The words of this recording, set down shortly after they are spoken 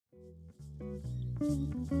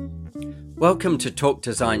Welcome to Talk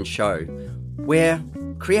Design Show, where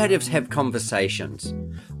creatives have conversations.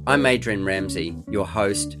 I'm Adrian Ramsey, your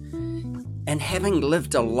host, and having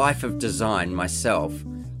lived a life of design myself,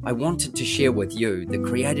 I wanted to share with you the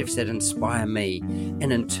creatives that inspire me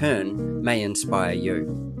and in turn may inspire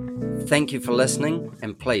you. Thank you for listening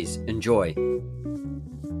and please enjoy.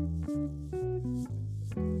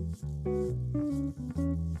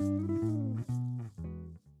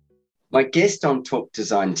 My guest on Talk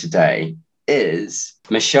Design today is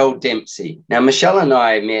Michelle Dempsey. Now, Michelle and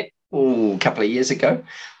I met a couple of years ago,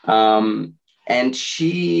 and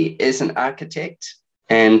she is an architect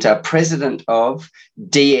and president of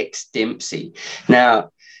DX Dempsey. Now,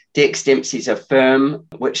 DX Dempsey is a firm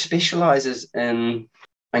which specializes in,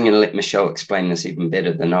 I'm going to let Michelle explain this even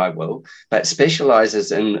better than I will, but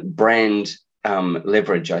specializes in brand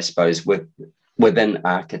leverage, I suppose, within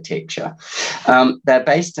architecture. They're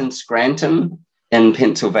based in Scranton in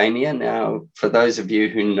Pennsylvania. Now, for those of you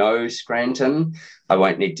who know Scranton, I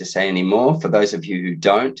won't need to say any more. For those of you who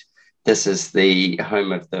don't, this is the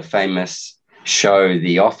home of the famous show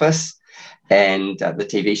The Office and the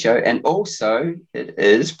TV show. And also it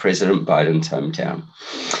is President Biden's hometown.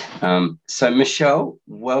 So Michelle,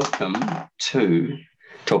 welcome to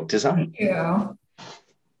Talk Design. Thank you.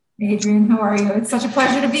 Adrian, how are you? It's such a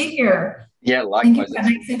pleasure to be here. Yeah, likewise. Thank you for that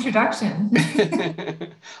nice introduction.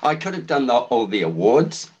 I could have done all the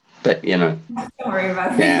awards, but you know. Don't worry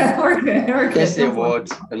about it. Yeah. We're good. There's the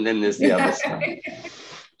awards, and then there's the other stuff.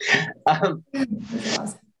 Awesome.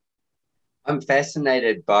 I'm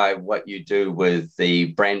fascinated by what you do with the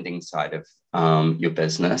branding side of your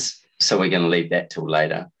business, so we're going to leave that till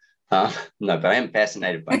later. No, but I am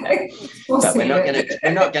fascinated by that. But we're not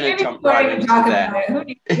going to jump right into that.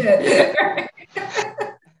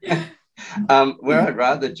 Where I'd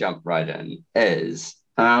rather jump right in is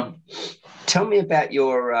tell me about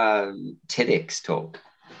your TEDx talk.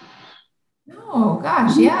 Oh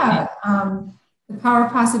gosh, yeah. The power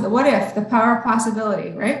of possibility. What if the power of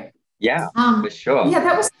possibility, right? Yeah, for sure. Yeah,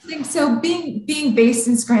 that was something. So being based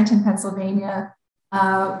in Scranton, Pennsylvania,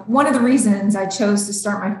 one of the reasons I chose to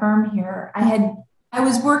start my firm here,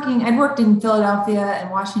 I'd worked in Philadelphia and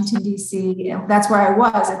Washington, D.C., and that's where I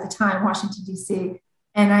was at the time, Washington, D.C.,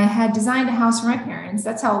 and I had designed a house for my parents.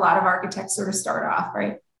 That's how a lot of architects sort of start off,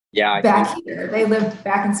 right? Yeah. Here. They lived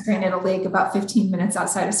back in Scranton, a lake about 15 minutes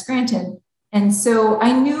outside of Scranton. And so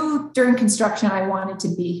I knew during construction I wanted to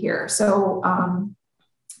be here. So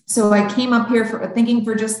I came up here thinking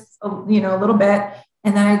for just a little bit,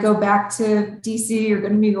 and then I go back to DC or go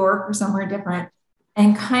to New York or somewhere different,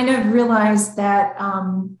 and kind of realized that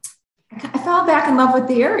I fell back in love with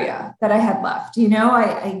the area that I had left.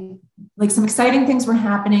 I like some exciting things were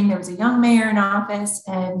happening. There was a young mayor in office,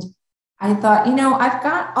 and I thought,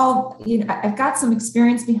 I've got some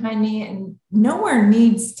experience behind me, and nowhere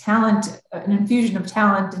needs talent, an infusion of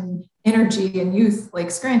talent and energy and youth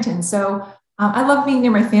like Scranton. So I love being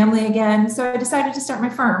near my family again. So I decided to start my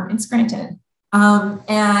firm in Scranton.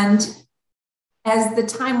 And as the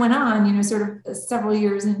time went on, sort of several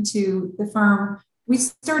years into the firm, we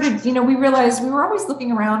started, we realized we were always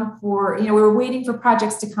looking around for, we were waiting for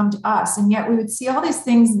projects to come to us. And yet we would see all these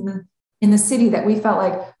things in the city that we felt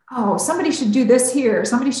like, oh, somebody should do this here,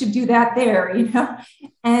 somebody should do that there,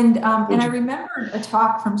 And I remembered a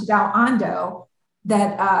talk from Tadao Ando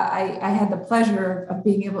that I had the pleasure of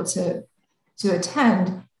being able to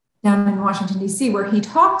attend down in Washington, D.C., where he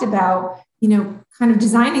talked about, kind of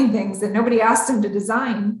designing things that nobody asked him to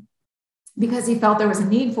design because he felt there was a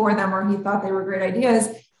need for them, or he thought they were great ideas.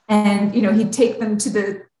 And, he'd take them to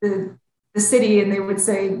the city and they would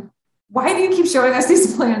say, why do you keep showing us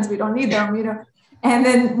these plans? We don't need them, And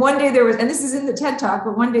then one day there was, and this is in the TED Talk,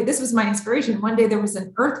 but one day, this was my inspiration. One day there was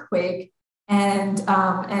an earthquake, and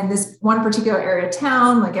this one particular area of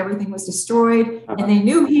town, like everything was destroyed. And they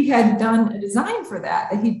knew he had done a design for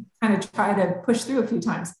that he kind of tried to push through a few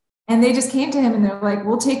times. And they just came to him and they're like,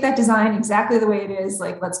 we'll take that design exactly the way it is.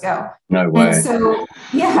 Like, let's go. No way. And so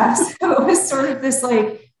it was sort of this,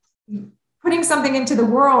 like, putting something into the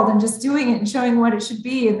world and just doing it and showing what it should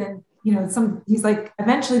be. And then, he's like,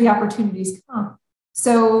 eventually the opportunities come.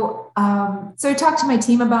 So I talked to my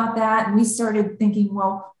team about that, and we started thinking,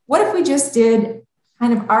 well, what if we just did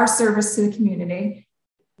kind of our service to the community?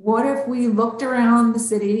 What if we looked around the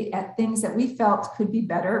city at things that we felt could be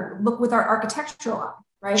better? Look with our architectural eye,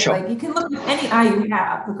 right? Sure. Like, you can look with any eye you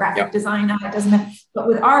have, the graphic design eye, it doesn't matter. But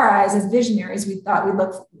with our eyes as visionaries, we thought we'd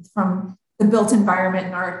look from the built environment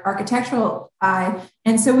and our architectural eye.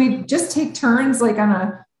 And so we just take turns, like on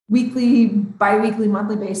a weekly, bi-weekly,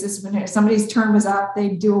 monthly basis. When somebody's turn was up, they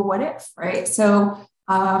do a what if, right? So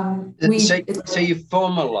So you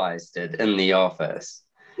formalized it in the office.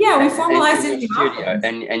 Yeah, we formalized it in the studio, office.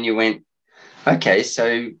 and you went, okay,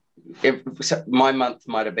 so my month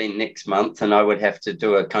might have been next month, and I would have to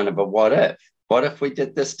do a kind of a what if. What if we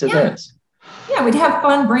did this to this? Yeah, we'd have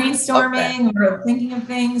fun brainstorming or thinking of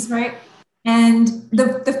things, right? And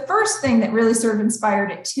the first thing that really sort of inspired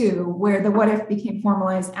it too, where the what if became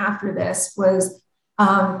formalized after this, was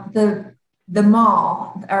the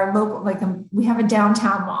mall, our local, we have a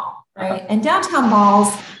downtown mall, right? And downtown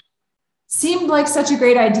malls seemed like such a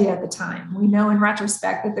great idea at the time. We know in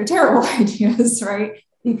retrospect that they're terrible ideas, right?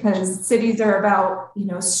 Because cities are about,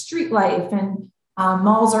 street life, and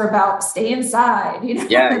malls are about stay inside,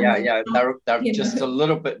 Yeah. They're just a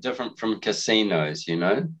little bit different from casinos,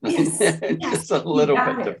 Yes, just a little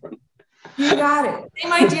bit different. You got it.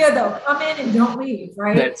 Same idea though. Come in and don't leave,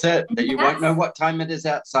 right? That's it. You won't know what time it is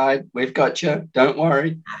outside. We've got you. Don't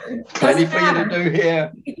worry. Plenty for you to do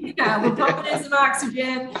here. Yeah, we're pumping in some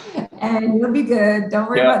oxygen, and you'll be good. Don't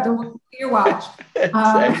worry about your watch.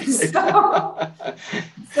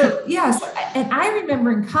 So yes, and I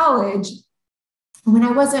remember in college, when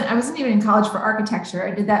I wasn't even in college for architecture.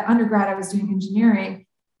 I did that undergrad. I was doing engineering,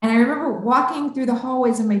 and I remember walking through the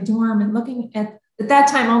hallways of my dorm and looking at that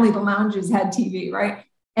time only the lounges had TV, right?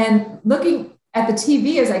 And looking at the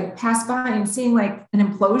TV as I passed by and seeing like an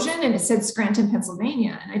implosion, and it said Scranton,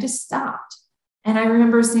 Pennsylvania, and I just stopped. And I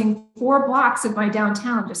remember seeing 4 blocks of my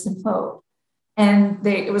downtown just implode. And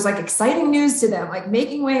it was like exciting news to them, like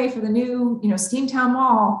making way for the new, Steamtown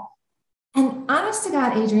Mall. And honest to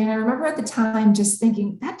God, Adrian, I remember at the time just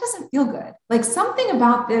thinking, that doesn't feel good. Like something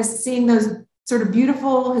about this, seeing those sort of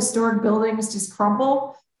beautiful historic buildings just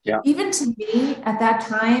crumble. Yeah. Even to me at that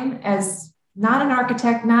time, as not an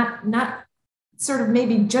architect, not sort of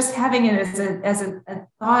maybe just having it as a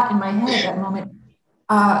thought in my head at that moment,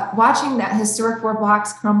 watching that historic 4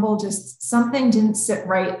 blocks crumble, just something didn't sit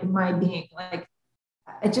right in my being. Like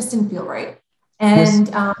it just didn't feel right. And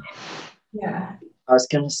yeah. I was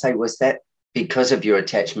going to say, was that because of your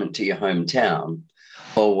attachment to your hometown,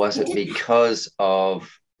 or was it because of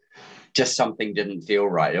just something didn't feel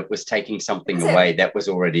right? It was taking something away that was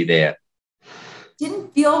already there.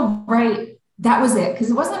 Didn't feel right. That was it. Because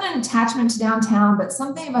it wasn't an attachment to downtown, but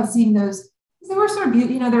something about seeing those, they were sort of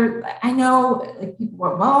beautiful, I know like people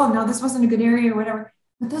were, well, no, this wasn't a good area or whatever,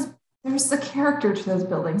 but there was the character to those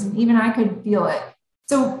buildings, and even I could feel it.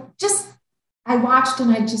 So I watched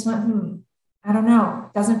and I just went, I don't know,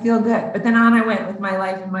 it doesn't feel good. But then on I went with my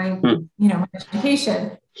life and my, my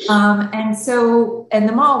education. And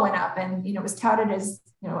the mall went up, and, it was touted as,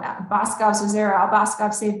 Boscov's was there, Al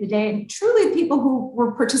Boscov saved the day. And truly people who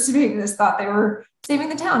were participating in this thought they were saving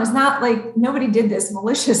the town. It's not like nobody did this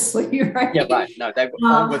maliciously, right? Yeah, right. No, they were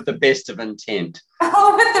all with the best of intent.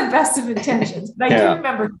 All with the best of intentions. But I do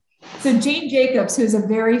remember, so Jane Jacobs, who's a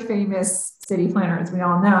very famous city planner, as we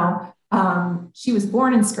all know, she was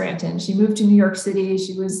born in Scranton. She moved to New York City.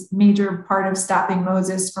 She was major part of stopping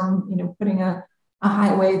Moses from, putting a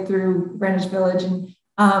highway through Greenwich Village. And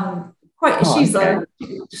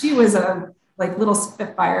she was a like little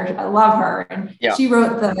spitfire. I love her. And she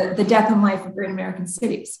wrote the Death and Life of Great American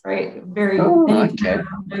Cities, right? Very. Okay.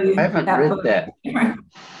 I haven't read that.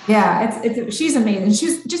 Yeah, she's amazing.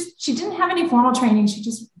 She didn't have any formal training. She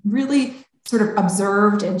just really sort of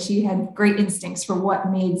observed, and she had great instincts for what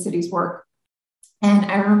made cities work. And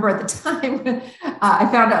I remember at the time, I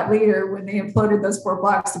found out later when they imploded those 4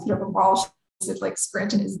 blocks to put up a wall, she said, like,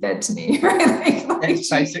 Scranton is dead to me, right?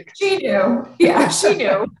 She knew. Yeah, she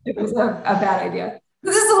knew it was a bad idea.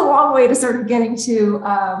 This is a long way to sort of getting to,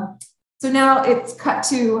 so now it's cut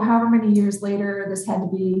to however many years later, this had to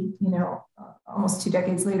be, almost 2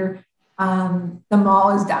 decades later. The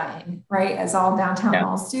mall is dying, right? As all downtown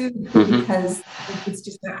malls do, because it's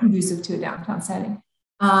just not conducive to a downtown setting.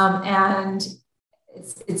 And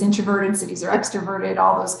it's introverted, cities are extroverted,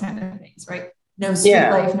 all those kind of things, right? No street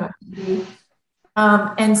life, no activity.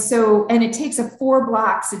 And it takes up 4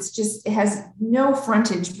 blocks. It has no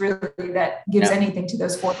frontage really that gives anything to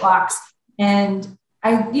those 4 blocks. And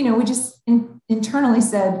we just internally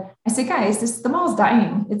said, I said, guys, the mall's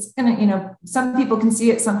dying. It's gonna, some people can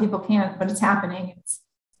see it, some people can't, but it's happening.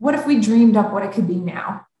 What if we dreamed up what it could be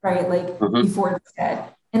now, right? Like before it's dead.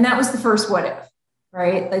 And that was the first what if,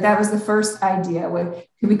 right? Like that was the first idea.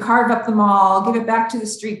 Could we carve up the mall, give it back to the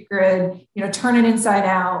street grid, turn it inside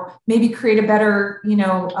out, maybe create a better, we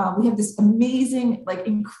have this amazing, like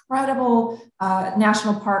incredible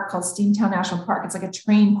national park called Steamtown National Park. It's like a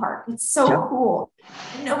train park. It's so cool.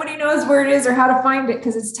 And nobody knows where it is or how to find it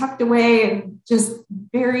because it's tucked away and just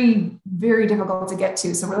very, very difficult to get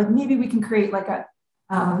to. So we're like, maybe we can create like a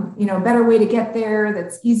a better way to get there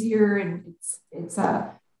that's easier, and it's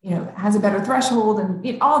has a better threshold,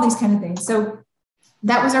 and all these kind of things. So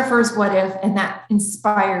that was our first what if, and that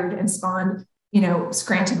inspired and spawned,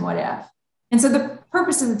 Scranton What If. And so the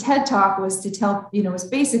purpose of the TED Talk was to tell, was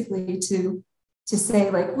basically to say,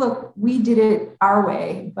 like, look, we did it our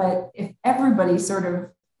way, but if everybody did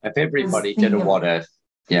a what if,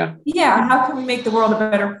 yeah, how can we make the world a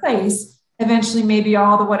better place? Eventually, maybe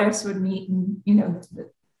all the what ifs would meet, and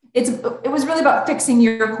it was really about fixing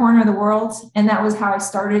your corner of the world, and that was how I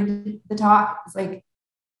started the talk. It's like,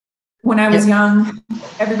 when I was young,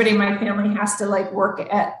 everybody in my family has to like work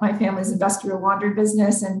at my family's industrial laundry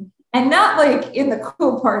business, and not like in the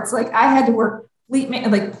cool parts. Like, I had to work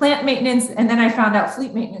plant maintenance, and then I found out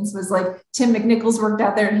fleet maintenance was like Tim McNichols worked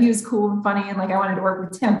out there, and he was cool and funny, and like I wanted to work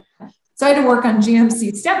with Tim. So I had to work on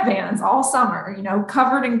GMC step vans all summer,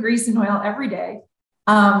 covered in grease and oil every day.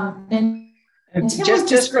 And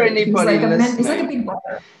just for anybody listening, he's like a big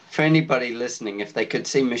brother. For anybody listening, if they could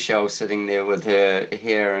see Michelle sitting there with her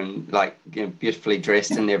hair and beautifully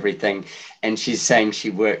dressed and everything, and she's saying she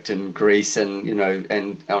worked in grease and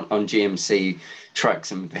and on GMC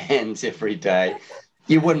trucks and vans every day,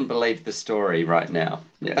 you wouldn't believe the story right now.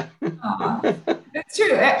 Yeah, it's true.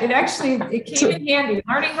 It came in handy.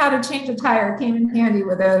 Learning how to change a tire came in handy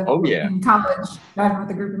in college, driving with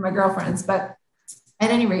a group of my girlfriends. But at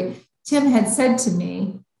any rate, Tim had said to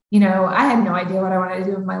me, I had no idea what I wanted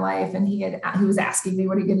to do in my life. And he was asking me,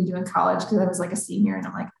 what are you going to do in college? Because I was like a senior. And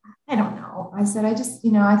I'm like, I don't know. I said, I just,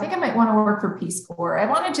 I think I might want to work for Peace Corps. I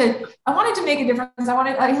wanted to make a difference.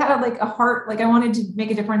 I had a heart, like I wanted to make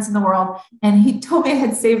a difference in the world. And he told me I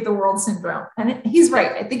had saved the world syndrome. And he's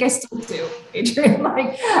right. I think I still do, Adrian.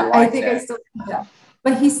 I think I still do that.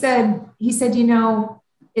 But he said,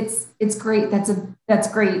 it's great. That's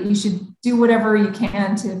great. You should do whatever you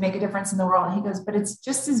can to make a difference in the world. And he goes, but it's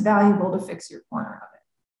just as valuable to fix your corner of it.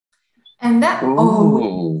 And that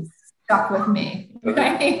stuck with me.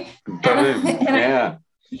 Right?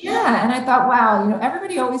 Yeah. And I thought, wow,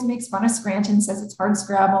 everybody always makes fun of Scranton, says it's hard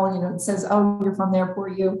scrabble, it says, oh, you're from there, poor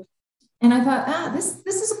you. And I thought, this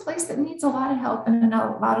is a place that needs a lot of help and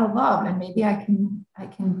a lot of love. And maybe I can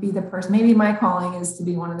be the person. Maybe my calling is to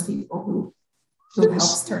be one of the people who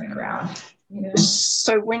helps turn it around.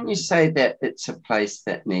 So when you say that it's a place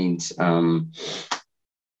that needs a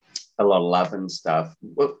lot of love and stuff,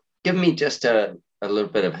 well, give me just a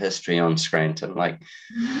little bit of history on Scranton,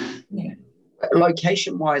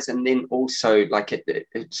 location-wise, and then also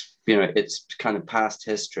it's kind of past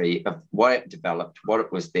history of what it developed, what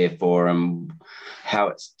it was there for, and how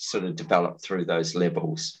it's sort of developed through those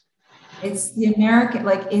levels. It's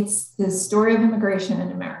it's the story of immigration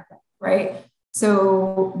in America, right?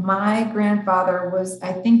 So my grandfather was,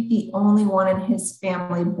 I think, the only one in his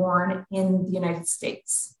family born in the United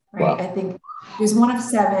States, right? Wow. I think he was one of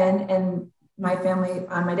 7, and my family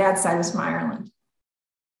on my dad's side was from Ireland.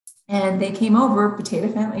 And they came over, potato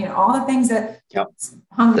family, all the things that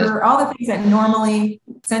hunger, all the things that normally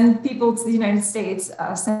send people to the United States,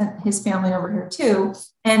 sent his family over here too.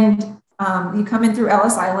 And you come in through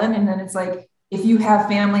Ellis Island, and then it's like, if you have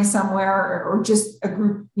family somewhere or just a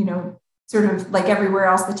group, sort of like everywhere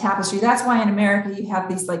else, the tapestry. That's why in America you have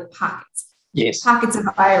these like pockets. Yes. Pockets of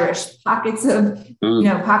Irish, pockets of,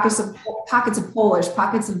 pockets of Polish,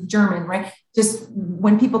 pockets of German, right? Just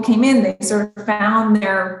when people came in, they sort of found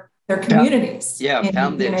their communities.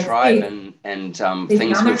 Found their tribe and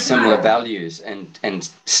things with similar values and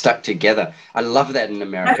stuck together. I love that in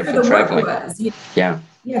America for traveling. Yeah,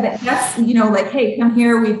 that's hey, come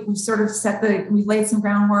here. We've sort of we laid some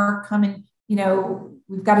groundwork. Come and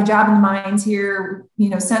we've got a job in the mines here,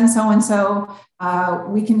 send so-and-so,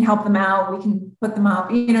 we can help them out. We can put them up,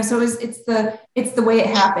 so it's the way it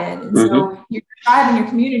happened. And so your tribe and your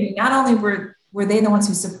community, not only were they the ones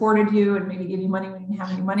who supported you and maybe gave you money when you didn't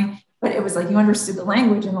have any money, but it was like you understood the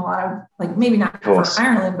language and a lot of maybe not for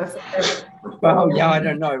Ireland, but I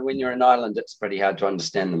don't know. When you're in Ireland, it's pretty hard to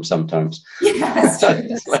understand them sometimes. Yeah, that's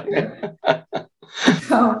true.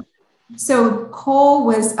 So coal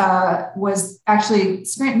was actually,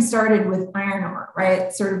 Scranton started with iron ore,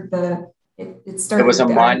 right? Sort of it started. It was a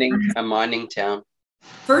mining town.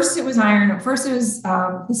 First, it was iron. First, it was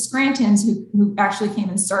the Scrantons who actually came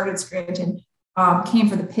and started Scranton came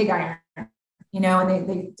for the pig iron, and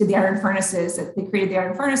they did the iron furnaces. They created the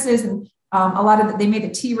iron furnaces, and a lot of they made the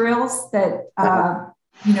T-rails that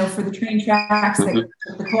for the train tracks that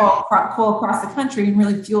took the coal across the country and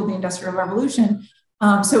really fueled the Industrial Revolution.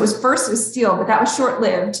 So it was steel, but that was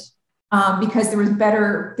short-lived because there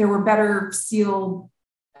were better steel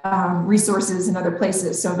resources in other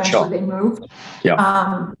places. So eventually they moved.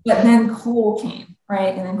 Yeah. But then coal came,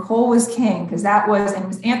 right? And then coal was king because it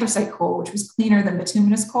was anthracite coal, which was cleaner than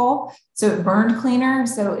bituminous coal. So it burned cleaner.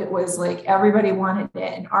 So it was like everybody wanted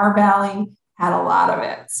it. And our valley had a lot of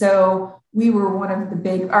it. So we were one of the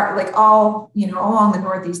big, all along the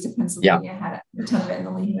northeast of Pennsylvania had a ton of it. And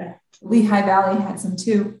the Lehigh Valley had some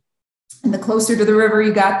too. And the closer to the river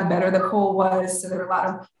you got, the better the coal was. So there were a lot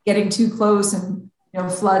of getting too close and,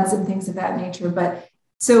 floods and things of that nature. But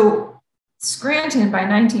so Scranton by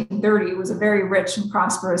 1930 was a very rich and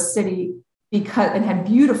prosperous city because it had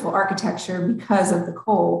beautiful architecture because of the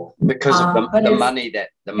coal. Because of the money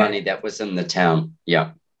that was in the town.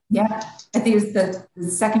 Yeah. Yeah. I think it's the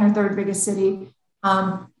second or third biggest city.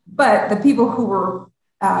 But the people who were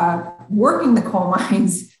working the coal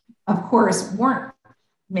mines, of course, weren't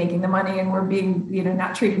making the money and were being,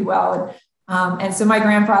 not treated well. And so my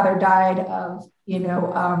grandfather died of,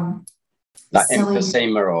 like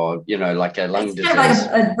emphysema or, like a lung disease. Kind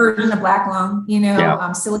of like a version of black lung,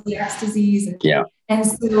 celiac disease. And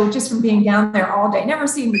so just from being down there all day, never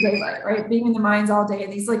seeing the daylight, right? Being in the mines all day,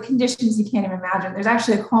 these like conditions you can't even imagine. There's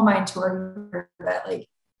actually a coal mine tour that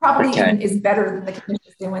probably even is better than the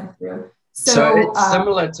conditions they went through. So it's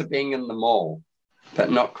similar to being in the mall,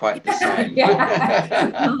 but not quite the same.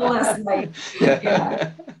 Less light.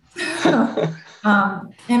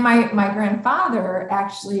 And my grandfather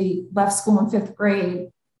actually left school in 5th grade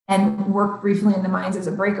and worked briefly in the mines as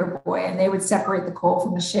a breaker boy. And they would separate the coal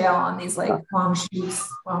from the shale on these long chutes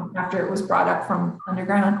after it was brought up from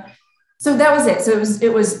underground. So that was it. So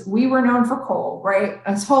it was we were known for coal, right?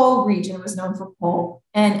 This whole region was known for coal.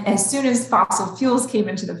 And as soon as fossil fuels came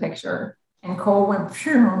into the picture and coal went,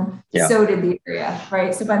 so did the area,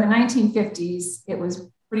 right? So by the 1950s, it was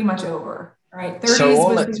pretty much over. Right. 30s so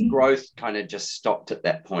all its growth kind of just stopped at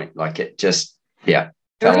that point. Like it just,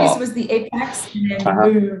 30s was the apex, and then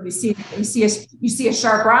boom, you see a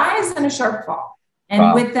sharp rise and a sharp fall.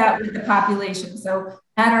 And with the population. So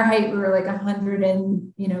at our height, we were like 100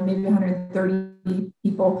 and, maybe 130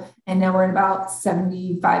 people. And now we're at about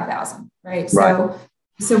 75,000. Right. So,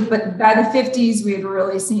 but by the 50s, we had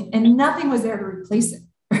really seen, and nothing was there to replace it.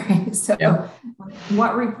 Right. So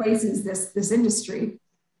what replaces this industry?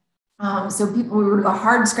 So we were a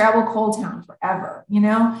hard scrabble coal town forever,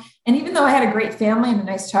 and even though I had a great family and a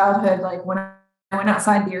nice childhood, like when I went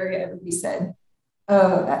outside the area, everybody said,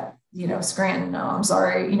 oh, that, Scranton, no, I'm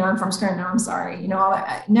sorry. I'm from Scranton. No, I'm sorry.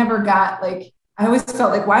 I never got I always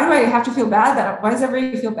felt like, why do I have to feel bad why does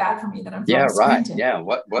everybody feel bad for me that I'm from Scranton? Yeah.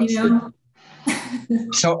 What's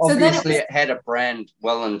So obviously it had a brand,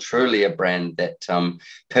 well and truly a brand that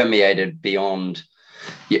permeated beyond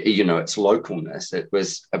its localness. It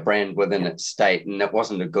was a brand within its state, and it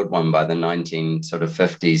wasn't a good one by the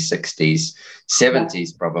 1950s, 60s,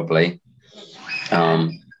 70s, probably. So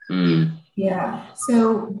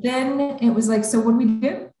then it was like, so what do we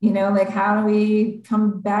do? How do we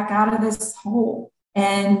come back out of this hole?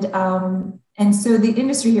 And so the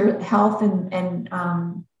industry here, health and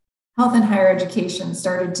higher education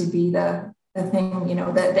started to be the thing,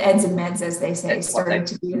 the eds and meds, as they say, started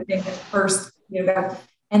to be a thing at first.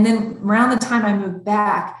 And then around the time I moved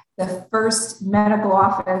back, the first medical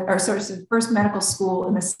first medical school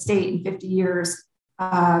in the state in 50 years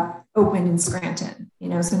opened in Scranton.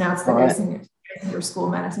 So now it's the Geisinger School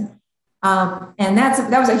of Medicine, and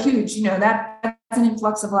that was a huge, that's an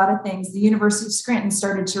influx of a lot of things. The University of Scranton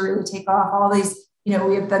started to really take off. All these, we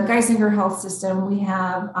have the Geisinger Health System, we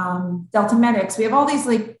have Delta Medics, we have all these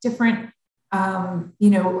different,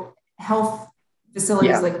 health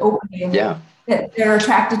facilities opening. That are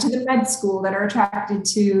attracted to the med school, that are attracted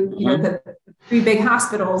to the 3 big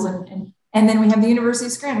hospitals, and then we have the University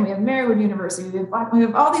of Scranton, we have Marywood University, we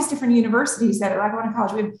have all these different universities that are Lackawanna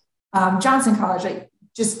College, we have Johnson College,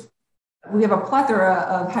 we have a plethora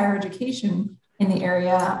of higher education in the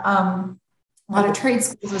area, a lot of trade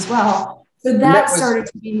schools as well. So that started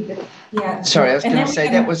to be Sorry, I was going to say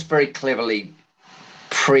that was very cleverly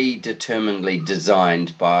predeterminedly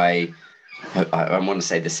designed by, I want to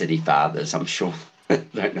say the city fathers, I'm sure. I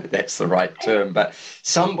don't know if that's the right term, but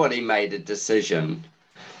somebody made a decision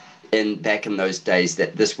back in those days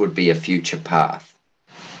that this would be a future path.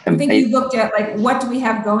 I think you looked at what do we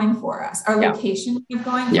have going for us? Our location we have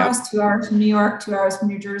going for us, 2 hours from New York, 2 hours from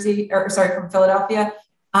from Philadelphia.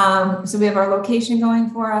 So we have our location going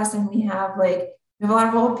for us, and we have a lot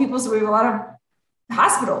of old people, so we have a lot of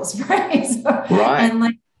hospitals, right?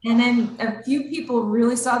 And then a few people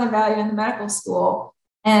really saw the value in the medical school.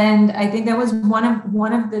 And I think that was one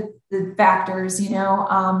of the factors,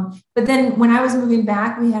 but then when I was moving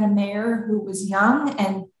back, we had a mayor who was young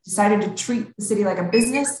and decided to treat the city like a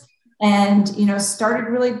business and, started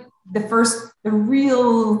really the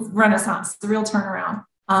real renaissance, the real turnaround,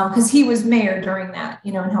 because he was mayor during that,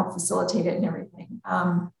 you know, and helped facilitate it and everything.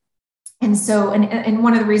 And so, and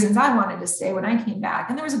one of the reasons I wanted to stay when I came back,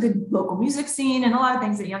 and there was a good local music scene and a lot of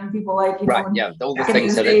things that young people like, you know, yeah, all the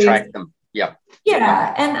things that attract them. Yeah.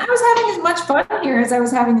 Yeah. And I was having as much fun here as I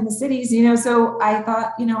was having in the cities, you know, so I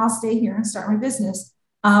thought, you know, I'll stay here and start my business.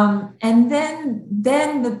 And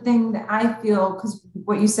then the thing that I feel, because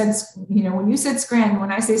what you said, you know, when you said Scranton,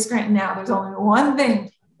 when I say Scranton now, there's only one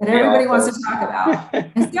thing that everybody wants to talk about.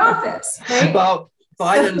 It's the office, right? Well,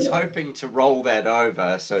 Biden's hoping to roll that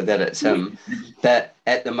over so that it's him. That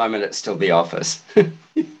at the moment, it's still the office. The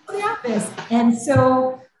office. And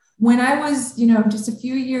so when I was, you know, just a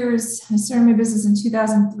few years, I started my business in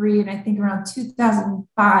 2003, and I think around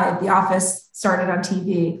 2005, The Office started on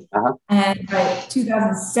TV. And by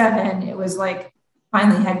 2007, it was like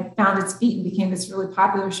finally had found its feet and became this really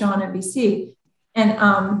popular show on NBC. And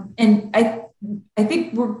I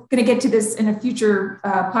think we're going to get to this in a future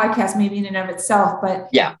podcast, maybe in and of itself. But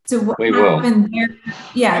yeah, so what we happened will. there?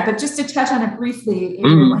 Yeah, but just to touch on it briefly,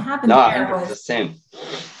 what happened there 100%. was.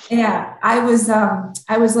 Yeah, I was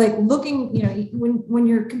like looking, you know, when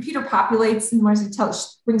your computer populates and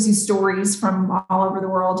brings you stories from all over the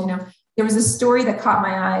world, you know, there was a story that caught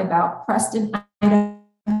my eye about Preston,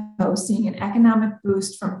 Idaho, seeing an economic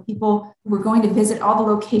boost from people who were going to visit all the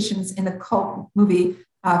locations in the cult movie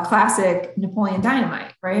classic Napoleon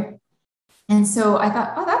Dynamite, right? And so I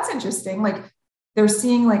thought, oh, that's interesting. Like they're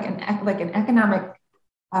seeing like an economic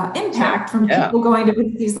impact from people going to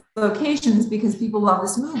visit these locations because people love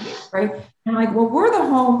this movie, right? And I'm like, well, we're the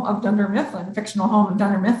home of Dunder Mifflin, fictional home of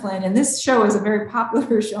Dunder Mifflin, and this show is a very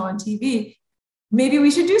popular show on TV. Maybe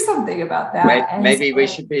we should do something about that. Maybe we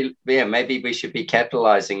should be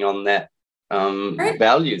capitalizing on that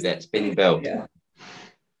value that's been built. Yeah.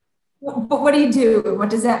 But what do you do? What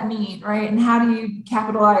does that mean, right? And how do you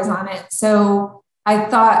capitalize on it? So I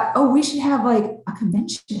thought, oh, we should have like a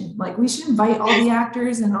convention. Like we should invite all the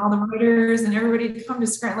actors and all the writers and everybody to come to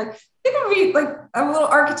Scranton. Like it would be like a little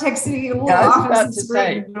architect city, a little office in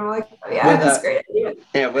Scranton. Like, oh, yeah, that's a great idea.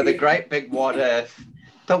 Yeah, with a great big what if.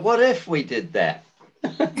 But what if we did that?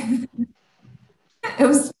 It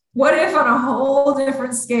was what if on a whole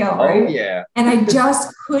different scale, right? Oh, yeah. And I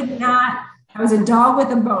just could not. I was a dog with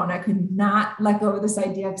a bone. I could not let go of this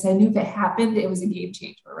idea because I knew if it happened, it was a game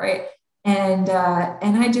changer, right? And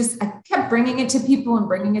I kept bringing it to people and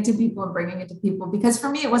bringing it to people and bringing it to people, because for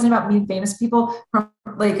me, it wasn't about meeting famous people, from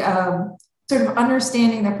like sort of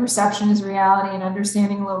understanding that perception is reality and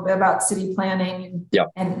understanding a little bit about city planning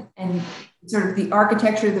and sort of the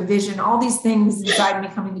architecture, the vision, all these things inside me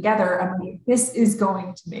coming together. I'm like, this is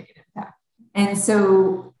going to make an impact. And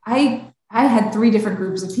so I had 3 different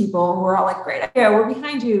groups of people who were all like, great, yeah, we're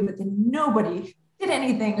behind you, but then nobody did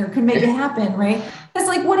anything or could make it happen, right? It's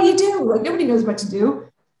like, what do you do? Like, nobody knows what to do.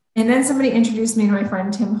 And then somebody introduced me to my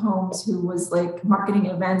friend Tim Holmes, who was like marketing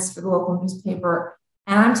events for the local newspaper.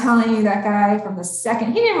 And I'm telling you, that guy, from the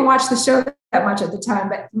second, he didn't even watch the show that much at the time,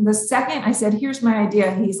 but from the second I said, here's my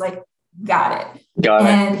idea, he's like, got it.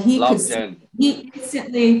 And he could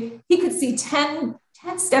see 10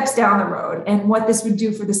 steps down the road and what this would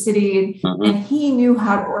do for the city. And he knew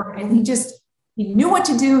how to organize. He knew what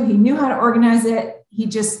to do. He knew how to organize it. He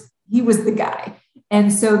was the guy.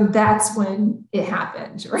 And so that's when it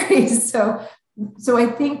happened, right? So I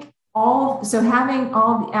think having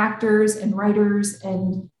all the actors and writers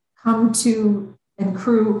and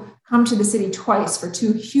crew come to the city twice for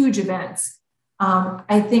 2 huge events,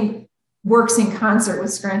 I think works in concert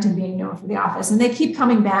with Scranton being known for The Office. And they keep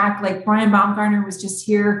coming back. Like Brian Baumgartner was just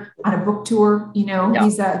here on a book tour, you know,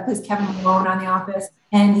 he's plays Kevin Malone on The Office,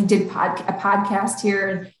 and he did a podcast here.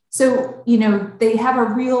 And so, you know, they have a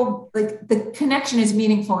real, like the connection is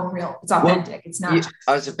meaningful and real. It's authentic. It's not.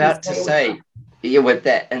 I was about to say, with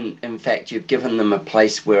that, and in fact, you've given them a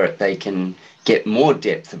place where they can get more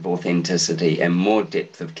depth of authenticity and more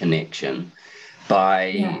depth of connection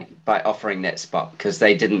by offering that spot, because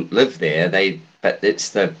they didn't live there. But it's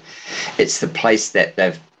the place that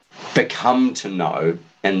they've become to know,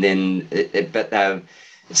 and then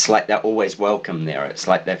it's like they're always welcome there. It's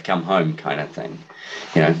like they've come home, kind of thing.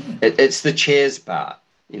 You know, it's the Cheers bar.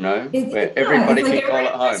 You know, where everybody can call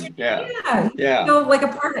it home. Yeah. Feel like a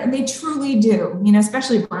part of it, and they truly do. You know,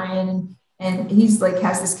 especially Brian, and he's like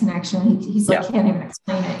has this connection. He's like can't even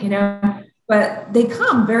explain it. You know. But they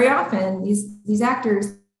come very often. These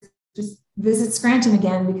actors just visit Scranton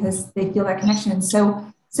again because they feel that connection.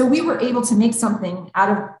 So we were able to make something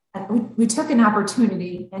out of. We took an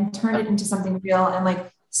opportunity and turned it into something real, and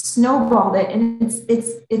like snowballed it. And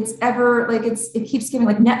it keeps giving,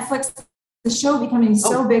 like Netflix the show becoming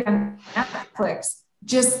so big on Netflix,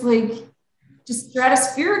 just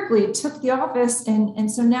stratospherically took The Office.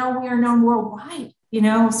 And so now we are known worldwide.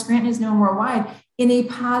 Scranton is known worldwide in a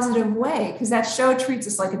positive way, because that show treats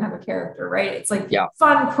us like another character, right? It's like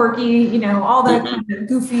fun, quirky, all that kind of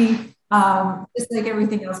goofy, just like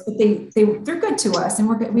everything else. But they're good to us, and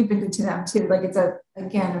we've been good to them too. Like it's a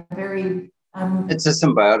very it's a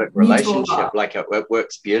symbiotic relationship. Like it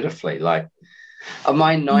works beautifully. Like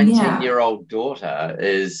my 19-year-old daughter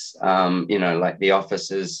is, like The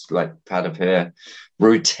Office is like part of her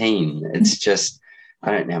routine. It's just,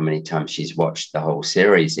 I don't know how many times she's watched the whole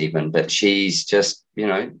series even, but she's just,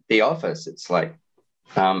 The Office. It's like,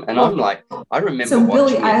 and I'm like, I remember watching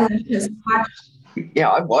Billie Eilish has watched. Yeah,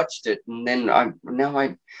 I watched it, and then I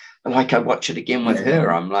watch it again with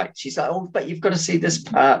her. I'm like, she's like, oh, but you've got to see this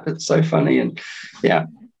part. It's so funny. And yeah.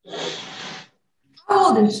 How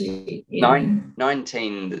old is she?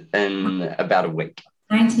 19 in about a week.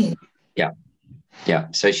 19. Yeah. Yeah.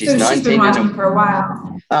 So she's 19. She's been watching for a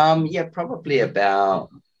while. Yeah, probably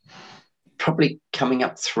coming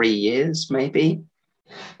up 3 years, maybe.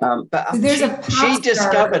 But she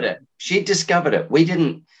discovered it. She discovered it. We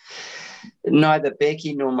didn't, neither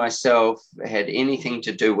Becky nor myself had anything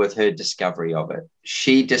to do with her discovery of it.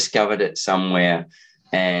 She discovered it somewhere,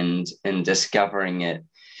 and in discovering it,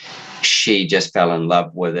 she just fell in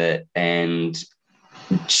love with it and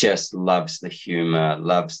just loves the humor,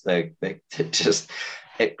 loves it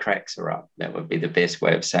cracks her up. That would be the best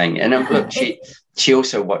way of saying it. And look, she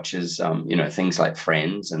also watches, things like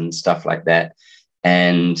Friends and stuff like that.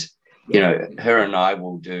 And, her and I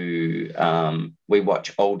will do, we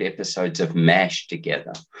watch old episodes of MASH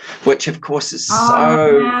together, which of course is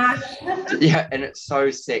and it's so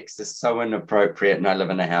sexist, so inappropriate. And I live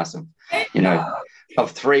in a house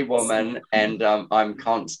of 3 women, and I'm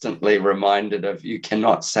constantly reminded of, you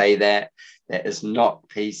cannot say that. That is not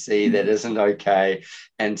PC. That isn't okay.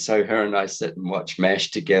 And so her and I sit and watch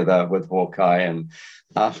MASH together with Hawkeye, and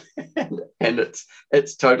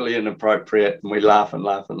it's totally inappropriate, and we laugh and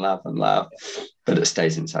laugh and laugh and laugh, but it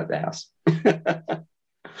stays inside the house.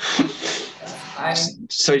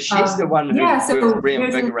 So she's the one who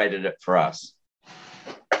reinvigorated it for us.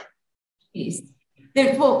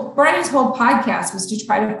 Well, Brian's whole podcast was to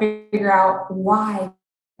try to figure out why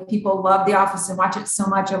people love The Office and watch it so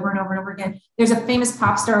much over and over and over again. There's a famous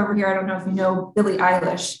pop star over here. I don't know if you know Billie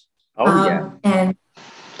Eilish.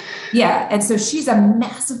 And so she's a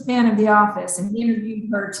massive fan of The Office, and we interviewed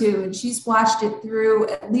her too. And she's watched it through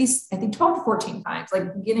at least, I think, 12 to 14 times,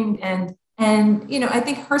 like beginning to end. And, I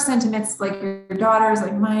think her sentiments, like your daughter's,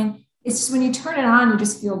 like mine, it's just when you turn it on, you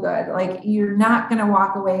just feel good. Like you're not going to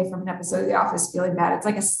walk away from an episode of The Office feeling bad. It's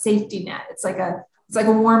like a safety net. It's like a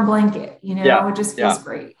warm blanket, it just feels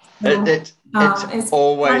great. So, it's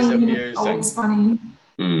always funny, amusing. Always funny.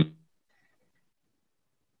 Mm.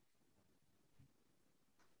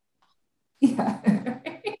 Yeah.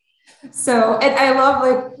 So, and I love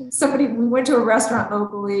we went to a restaurant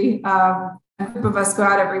locally. A group of us go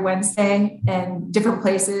out every Wednesday and different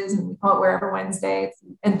places, and we call it Wherever Wednesday.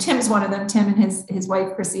 And Tim's one of them, Tim and his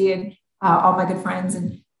wife, Chrissy, and all my good friends.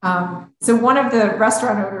 And so one of the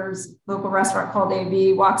restaurant owners, local restaurant called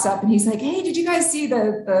AB, walks up and he's like, hey, did you guys see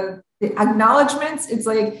the acknowledgements? It's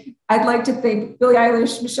like, I'd like to thank Billie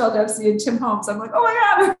Eilish, Michelle Dempsey, and Tim Holmes. I'm like, oh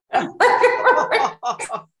my God.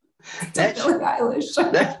 Billie Eilish.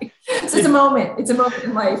 So it's a moment. It's a moment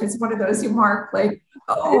in life. It's one of those you mark like,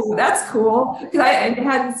 oh, that's cool. Because I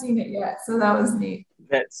hadn't seen it yet. So that was neat.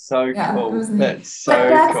 That's so cool. That's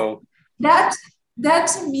so cool. That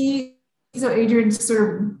to me, so Adrian,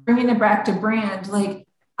 sort of bringing it back to brand, like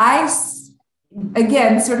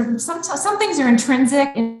again, sort of some things are intrinsic,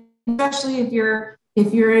 and especially if you're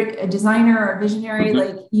a designer or a visionary,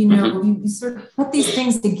 like, you sort of put these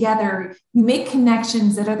things together, you make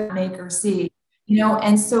connections that other makers see,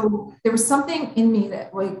 and so there was something in me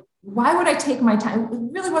that, like, why would I take my time?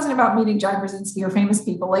 It really wasn't about meeting John Krasinski or famous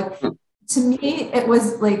people. Like, to me, it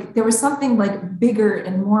was like, there was something like bigger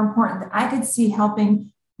and more important that I could see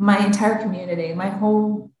helping my entire community, my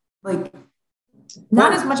whole, like,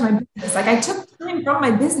 not as much my business. Like, I took time from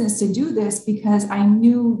my business to do this because I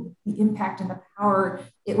knew the impact and the power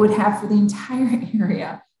it would have for the entire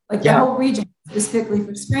area, like the whole region, specifically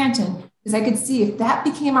for Scranton, because I could see if that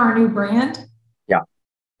became our new brand.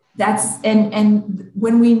 And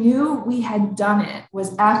when we knew we had done it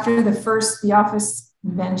was after the first The Office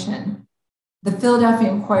convention. The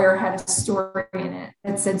Philadelphia Inquirer had a story in it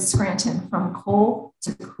that said Scranton from coal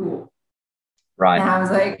to cool. Right. And I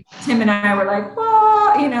was like, Tim and I were like,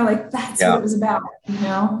 oh, like, that's what it was about,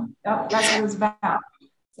 that's what it was about.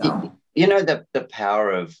 So. the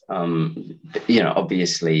power of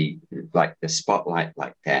obviously like the spotlight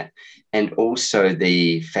like that, and also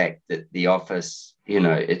the fact that The Office,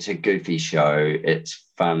 it's a goofy show,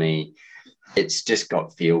 it's funny, it's just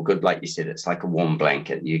got feel good, like you said. It's like a warm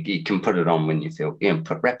blanket. You can put it on when you feel,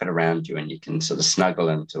 wrap it around you, and you can sort of snuggle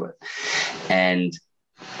into it. And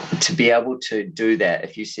to be able to do that,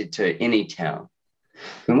 if you said to any town,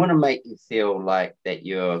 we want to make you feel like that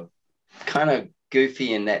you're kind of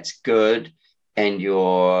goofy and that's good, and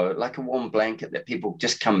you're like a warm blanket that people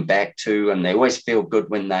just come back to, and they always feel good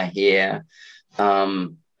when they're here.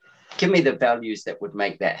 Give me the values that would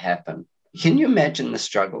make that happen. Can you imagine the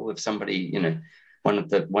struggle if somebody, one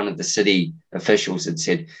of the city officials had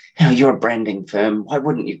said, you're a branding firm, why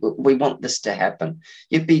wouldn't you? We want this to happen.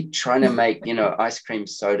 You'd be trying to make, ice cream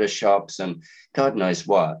soda shops and God knows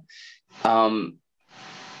what.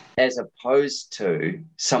 As opposed to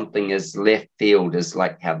something as left field as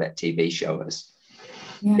like how that TV show is.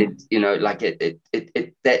 Yeah.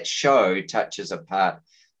 That show touches a part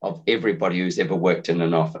of everybody who's ever worked in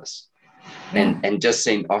an office. Yeah. And just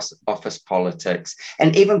seen office politics,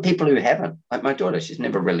 and even people who haven't, like my daughter, she's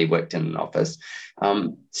never really worked in an office. You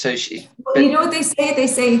know what they say? They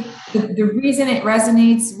say the reason it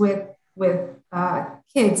resonates with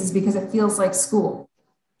kids is because it feels like school.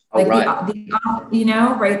 Like right.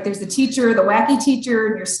 Right? There's the teacher, the wacky teacher,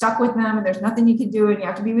 and you're stuck with them, and there's nothing you can do, and you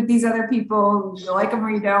have to be with these other people. You like them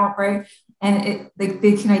or you don't, right? And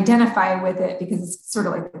they can identify with it because it's sort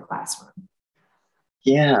of like the classroom.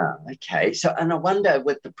 Yeah. Okay. So, and I wonder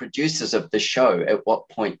with the producers of the show, at what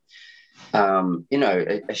point,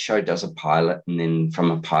 a show does a pilot, and then from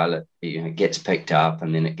a pilot, it gets picked up,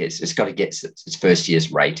 and then it's got to get its first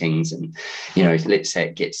year's ratings, and let's say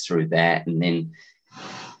it gets through that, and then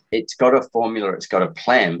it's got a formula, it's got a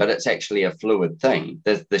plan, but it's actually a fluid thing.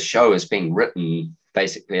 The show is being written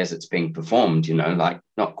basically as it's being performed, like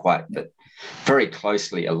not quite, but very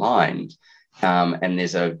closely aligned. And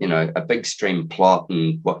there's a big stream plot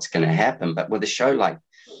and what's going to happen. But with a show like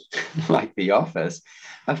The Office,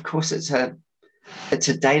 of course, it's a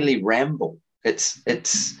daily ramble. It's a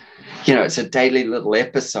daily little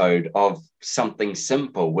episode of something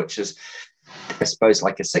simple, which is, I suppose,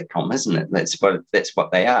 like a sitcom, isn't it? That's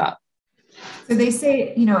what they are. So they say,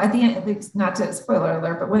 at the end, not to spoiler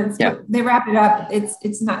alert, but when they wrap it up, it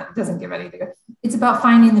doesn't give anything. It's about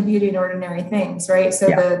finding the beauty in ordinary things, right? So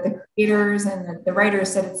the creators and the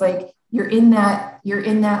writers said it's like you're in that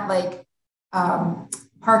like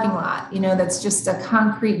parking lot, that's just a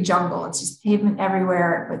concrete jungle. It's just pavement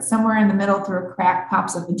everywhere, but somewhere in the middle through a crack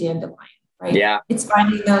pops up a dandelion, right? Yeah. It's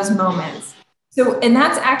finding those moments. So, and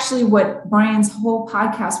that's actually what Brian's whole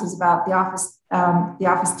podcast was about, The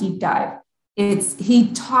Office Deep Dive. He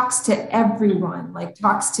talks to everyone, like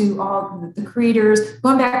talks to all the creators,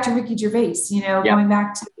 going back to Ricky Gervais, going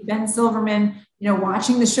back to Ben Silverman,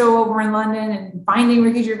 watching the show over in London and finding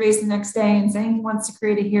Ricky Gervais the next day and saying he wants to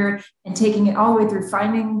create it here, and taking it all the way through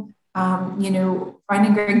finding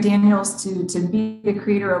Greg Daniels to be the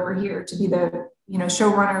creator over here, to be the,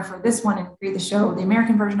 showrunner for this one and create the show, the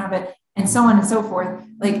American version of it, and so on and so forth.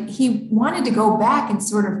 Like he wanted to go back and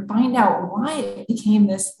sort of find out why it became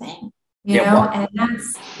this thing. And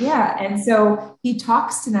so he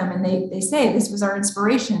talks to them, and they say this was our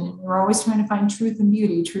inspiration, and we're always trying to find truth and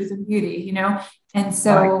beauty, and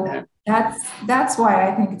so that's why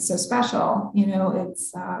I think it's so special.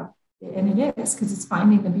 It's and it is, because it's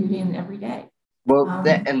finding the beauty in every day. Well,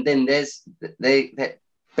 and then that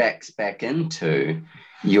backs back into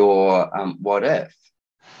your what if.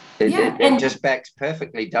 It just backs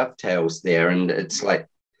perfectly, dovetails there, and it's like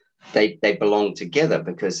they belong together,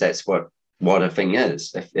 because that's what ifing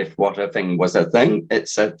is. If what ifing was a thing,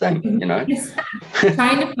 it's a thing,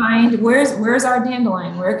 Trying to find where's our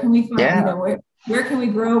dandelion? Where can we find, where can we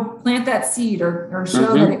plant that seed or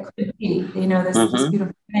show that it could be, this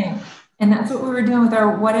beautiful thing. And that's what we were doing with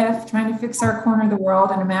our what if, trying to fix our corner of the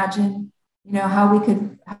world and imagine, how we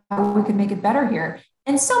could make it better here.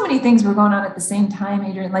 And so many things were going on at the same time,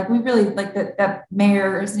 Adrian. Like we really, like that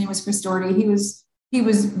mayor, his name was Chris Doherty. He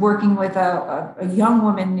was working with a young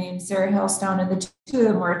woman named Sarah Hailstone, and the two of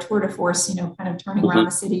them were a tour de force, kind of turning around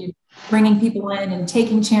the city, bringing people in and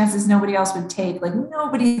taking chances nobody else would take. Like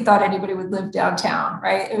nobody thought anybody would live downtown,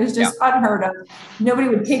 right? It was just unheard of. Nobody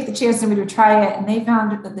would take the chance, nobody would try it. And they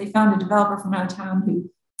found a developer from out of town who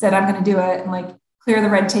said, I'm going to do it and like clear the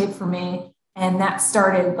red tape for me. And that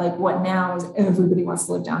started like what now is everybody wants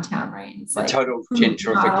to live downtown, right? It's like total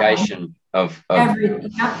gentrification of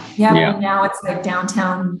everything. And now it's like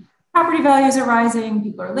downtown property values are rising.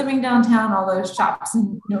 People are living downtown, all those shops,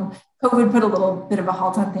 and COVID put a little bit of a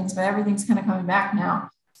halt on things, but everything's kind of coming back now.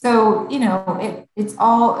 So, it's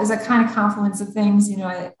all is a kind of confluence of things,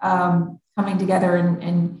 coming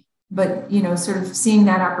together but, sort of seeing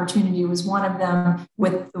that opportunity was one of them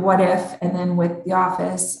with the What If and then with The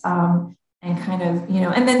Office, and kind of,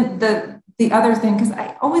 and then the other thing, because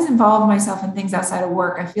I always involve myself in things outside of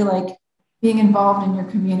work. I feel like being involved in your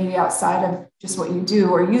community outside of just what you do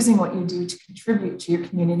or using what you do to contribute to your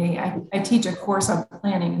community. I teach a course on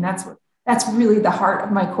planning, and that's really the heart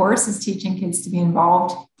of my course, is teaching kids to be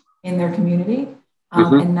involved in their community,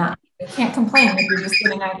 and not, you can't complain if you're just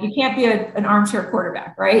sitting on, you can't be an armchair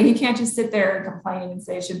quarterback, right? You can't just sit there and complain and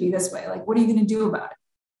say it should be this way. Like, what are you going to do about it?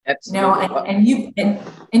 Absolutely.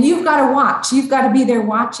 And you've got to watch, you've got to be there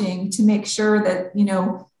watching to make sure that,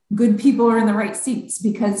 good people are in the right seats,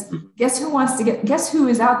 because guess who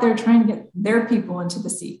is out there trying to get their people into the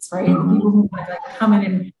seats, right? The people who want to come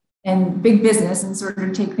in and big business and sort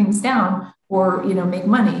of take things down, or, make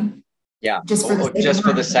money. Yeah. Just for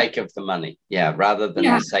the sake of the money. Yeah. Rather than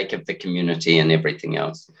the sake of the community and everything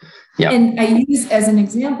else. Yeah. And I use as an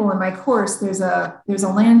example in my course, there's a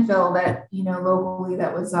landfill that, locally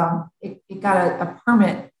that was, it got a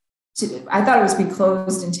permit I thought it was be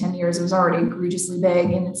closed in 10 years. It was already egregiously big,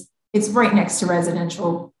 and it's right next to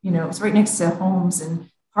residential, it's right next to homes and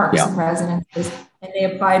parks and residences. And they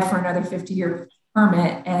applied for another 50-year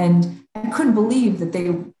permit. And I couldn't believe that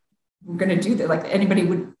they were going to do that. Like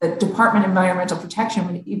the Department of Environmental Protection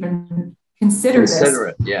would even consider this.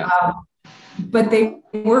 It, yeah. But they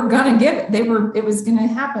were going to give it. It was going to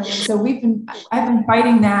happen. And so I've been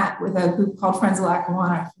fighting that with a group called Friends of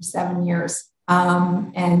Lackawanna for 7 years.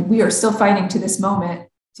 And we are still fighting to this moment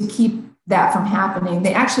to keep that from happening.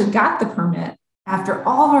 They actually got the permit after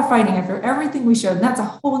all of our fighting, after everything we showed. And that's a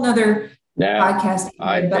whole nother podcast.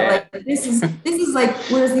 But this is like,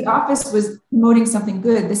 whereas The Office was promoting something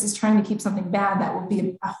good, this is trying to keep something bad that will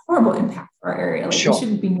be a horrible impact for our area. Like, we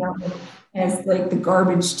shouldn't be known as like the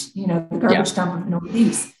garbage dump of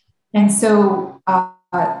Northeast. And so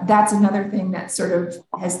that's another thing that sort of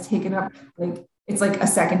has taken up, like, it's like a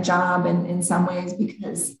second job in some ways,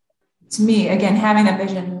 because to me, again, having that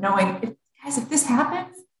vision, knowing, if this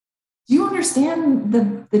happens, do you understand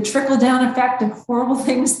the trickle down effect of horrible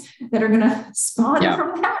things that are going to spawn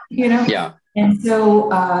from that? Yeah. And so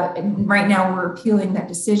right now we're appealing that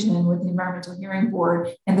decision with the Environmental Hearing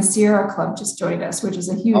Board, and the Sierra Club just joined us, which is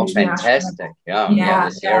a huge fantastic. The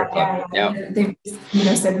Sierra Club. Yeah. They've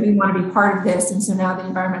said we want to be part of this, and so now the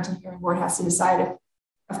Environmental Hearing Board has to decide if.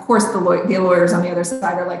 Of course, the lawyers on the other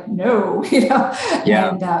side are like, no,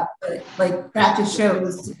 and but like that just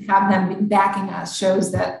shows, to have them backing us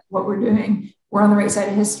shows that what we're doing, we're on the right side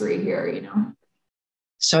of history here,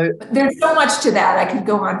 So but there's so much to that. I could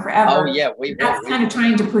go on forever. Oh yeah, that's kind of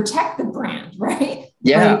trying to protect the brand, right?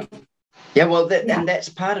 Yeah, and that's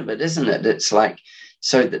part of it, isn't it? It's like,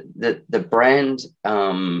 so the brand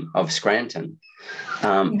of Scranton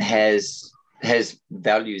has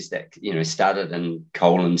values that started in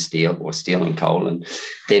coal and steel, or steel and coal, and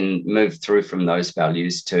then moved through from those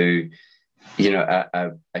values to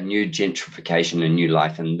a new gentrification, a new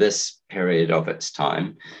life in this period of its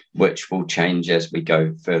time, which will change as we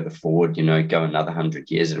go further forward. Go another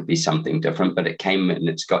 100 years, it'll be something different. But it came, and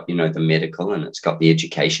it's got the medical, and it's got the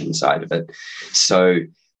education side of it. So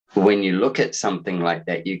when you look at something like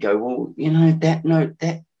that, you go, well,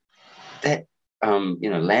 that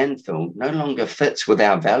landfill no longer fits with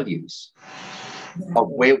our values of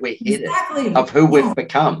where we're headed, of who we've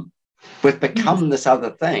become. We've become this other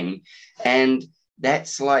thing, and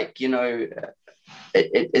that's like,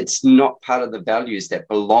 it's not part of the values that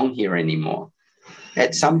belong here anymore.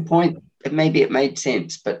 At some point, maybe it made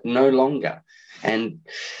sense, but no longer. And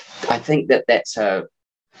I think that's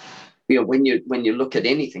when you look at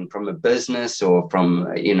anything from a business or from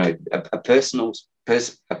a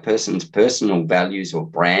person's personal values or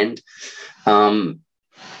brand,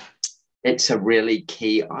 it's a really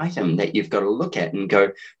key item that you've got to look at and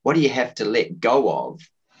go, what do you have to let go of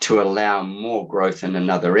to allow more growth in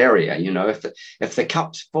another area? If the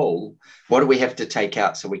cup's full, what do we have to take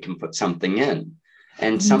out so we can put something in?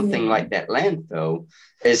 And something like that landfill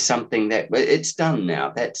is something that it's done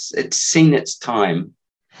now. It's seen its time.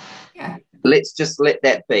 Yeah. Let's just let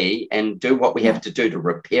that be and do what we have to do to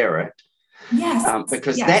repair it. Yes.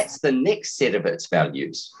 Because that's the next set of its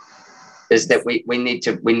values, is that we need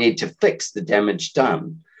to fix the damage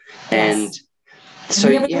done. And so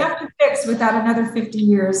we have to fix without another 50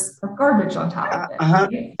 years of garbage on top of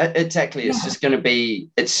it. Right? Exactly. It's just going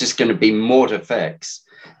to be more to fix.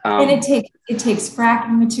 And it takes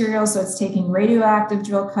fracking material, so it's taking radioactive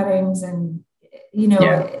drill cuttings, and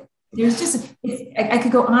there's just I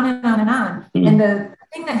could go on and on and on. And the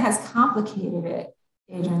thing that has complicated it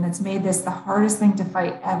Adrian, that's made this the hardest thing to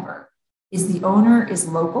fight ever is the owner is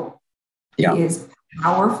local. Yeah. He is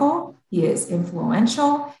powerful. He is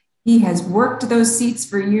influential. He has worked those seats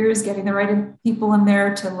for years, getting the right people in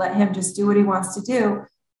there to let him just do what he wants to do.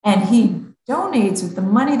 And he donates with the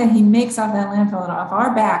money that he makes off that landfill and off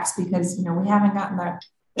our backs because, you know, we haven't gotten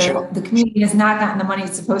the community has not gotten the money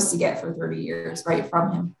it's supposed to get for 30 years, right,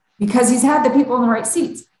 from him because he's had the people in the right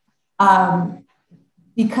seats.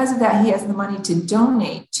 Because of that, he has the money to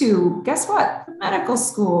donate to, guess what? The medical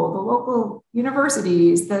school, the local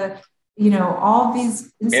universities, all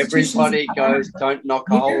these institutions. Everybody goes, don't knock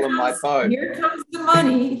a hole in my boat. Here comes the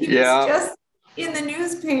money. He was just in the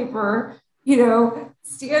newspaper,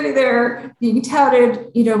 standing there being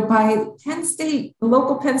touted, by Penn State, the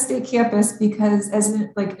local Penn State campus, because as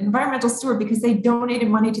an environmental steward, because they donated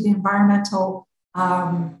money to the environmental,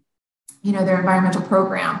 their environmental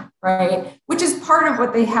program, right? Which is part of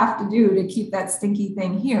what they have to do to keep that stinky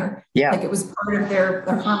thing here. Yeah. Like it was part of their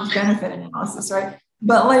harm benefit analysis, right?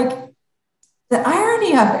 But the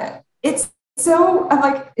irony of it, it's so, I'm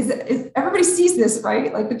like, is everybody sees this,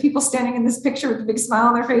 right? Like the people standing in this picture with a big smile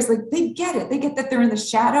on their face, like they get it. They get that they're in the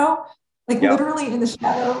shadow, literally in the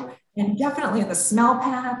shadow, and definitely in the smell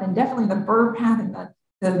path, and definitely the bird path,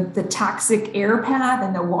 and the toxic air path,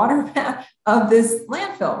 and the water path of this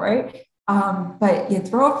landfill, right? But you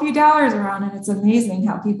throw a few dollars around, and it's amazing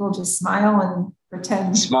how people just smile and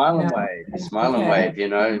pretend. Smile and wave,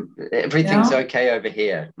 everything's okay over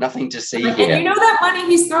here. Nothing to see here. And that money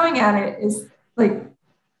he's throwing at it is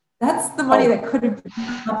that's the money that could have been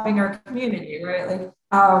helping our community, right?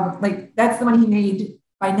 That's the money he made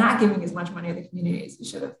by not giving as much money to the community as he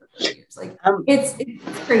should have for 30 years. It's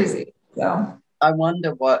crazy. So I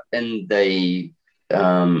wonder what in the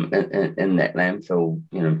in that landfill,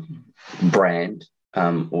 brand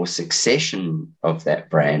or succession of that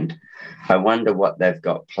brand, I wonder what they've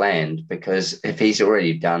got planned, because if he's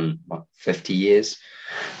already done 50 years,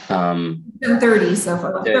 30 so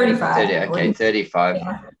far, 35.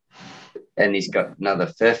 35, and he's got another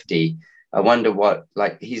 50. I wonder what,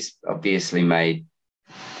 he's obviously made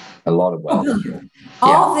a lot of wealth.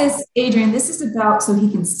 All this, Adrian, this is about so he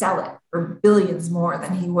can sell it for billions more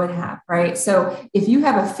than he would have, right? So if you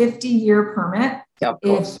have a 50-year permit, of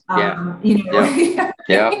course.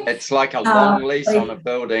 It's like a long lease on a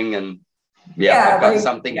building, and I've got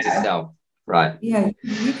something to sell, right? Yeah,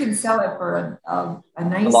 you can sell it for a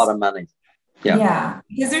nice, a lot of money. Yeah,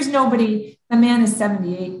 because there's nobody. The man is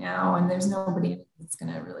 78 now, and there's nobody that's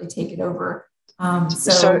going to really take it over.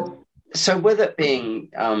 So with it being,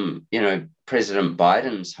 President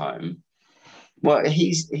Biden's home, well,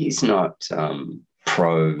 he's not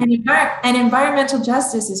pro. And environmental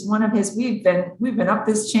justice is one of his. We've been up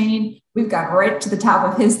this chain. We've gotten right to the top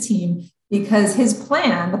of his team because his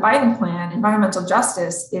plan, the Biden plan, environmental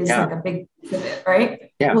justice is like a big piece of it,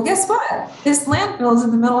 right? Yeah. Well, guess what? This landfill is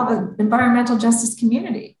in the middle of an environmental justice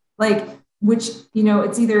community, which,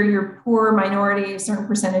 it's either your poor minority, a certain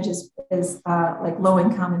percentage is low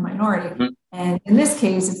income and minority. Mm-hmm. And in this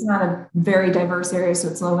case, it's not a very diverse area, so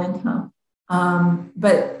it's low income.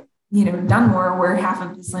 But, Dunmore, where half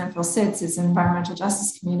of this landfill sits, is an environmental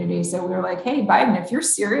justice community. So we were like, hey, Biden, if you're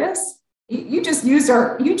serious, you just used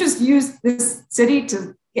this city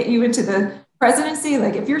to get you into the presidency.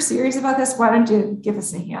 If you're serious about this, why don't you give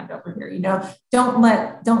us a hand over here? Don't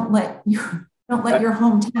let your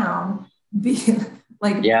hometown be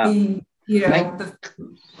clean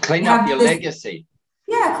up your legacy.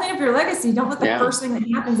 Yeah, clean up your legacy. Don't let the first thing that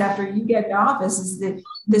happens after you get to office is that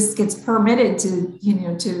this gets permitted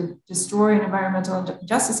to destroy an environmental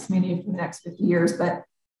justice community for the next 50 years. But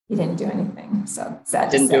he didn't do anything. So sad.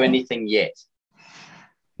 Didn't do anything yet.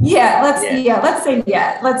 Let's say yet. Let's say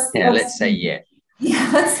yet. Let's say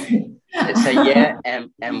yeah.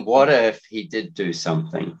 And what if he did do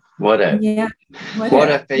something? What if? Yeah.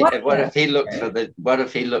 What if he looked for the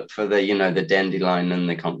the dandelion in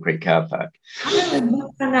the concrete car park? Send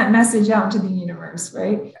that message out to the universe,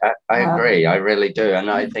 right? I agree. I really do.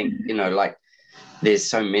 And I think, there's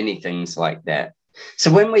so many things like that.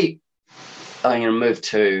 So when I'm going to move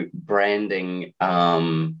to branding,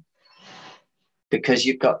 because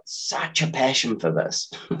you've got such a passion for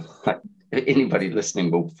this. Anybody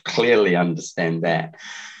listening will clearly understand that.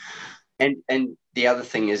 And the other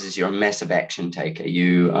thing is you're a massive action taker.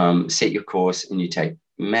 You set your course and you take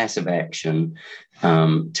massive action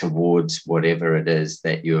towards whatever it is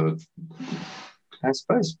that you've, I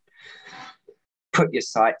suppose, put your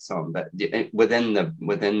sights on, but within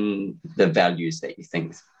the values that you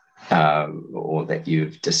think or that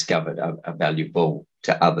you've discovered are valuable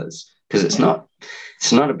to others. Because it's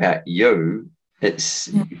not about you. It's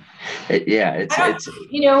Yeah. it's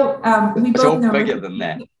We it's both all know bigger Richard. than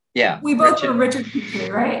that. Yeah, We both know Richard. Richard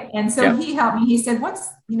Petrie, right? And so Yeah. he helped me. He said,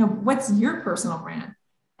 what's your personal brand?"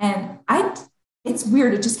 And it's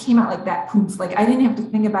weird. It just came out like that. Poof. Like I didn't have to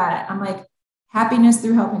think about it. I'm like, happiness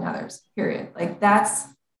through helping others, period. Like that's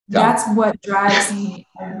what drives me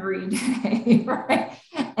every day. Right.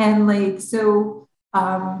 And like, so,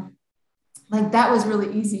 like that was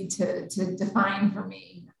really easy to define for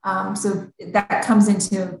me. So that comes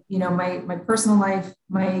into, my personal life,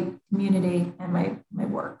 my community, and my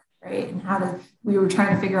work, right? And we were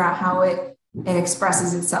trying to figure out how it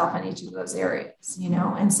expresses itself in each of those areas,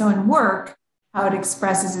 And so in work, how it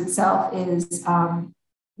expresses itself is,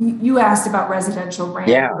 you asked about residential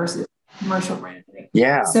brand versus commercial brand. Right?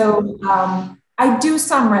 Yeah. So I do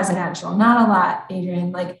some residential, not a lot,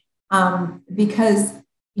 Adrian, like, because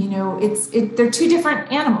they're two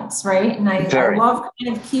different animals, right? And I love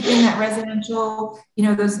kind of keeping that residential,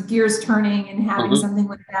 those gears turning and having something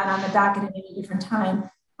like that on the docket at any different time.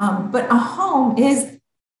 But a home is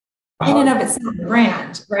in and of itself a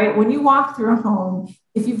brand, right? When you walk through a home,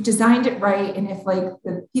 if you've designed it right, and if like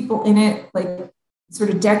the people in it, like sort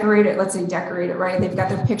of decorate it, right? They've got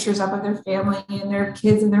their pictures up of their family and their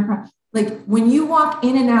kids and like when you walk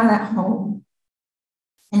in and out of that home,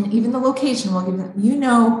 and even the location will give them,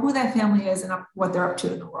 who that family is and what they're up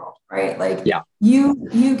to in the world, right? Like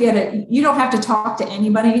you get it. You don't have to talk to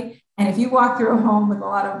anybody. And if you walk through a home with a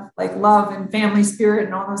lot of like love and family spirit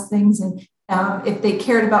and all those things, and if they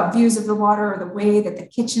cared about views of the water or the way that the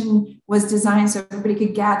kitchen was designed so everybody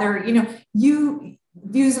could gather,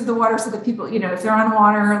 views of the water so that people, if they're on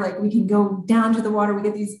water, like we can go down to the water, we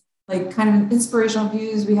get these like kind of inspirational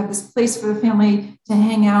views. We have this place for the family to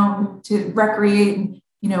hang out and to recreate. And,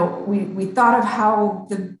 we thought of how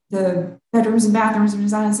the bedrooms and bathrooms are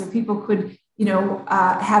designed so people could,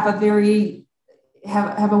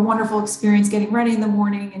 have a wonderful experience getting ready in the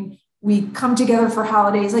morning. And we come together for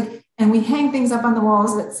holidays, and we hang things up on the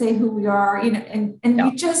walls that say who we are, and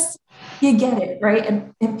you get it, right?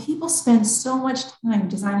 And people spend so much time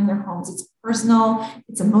designing their homes. It's personal,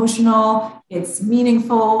 it's emotional, it's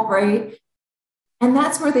meaningful, right? And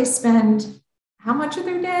that's where they spend how much of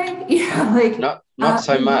their day? Not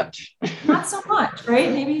so much. Not so much,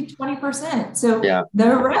 right? Maybe 20%. So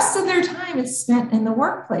the rest of their time is spent in the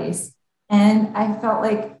workplace. And I felt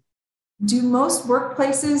like, do most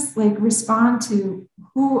workplaces like respond to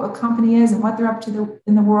who a company is and what they're up to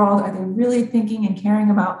in the world? Are they really thinking and caring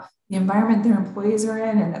about the environment their employees are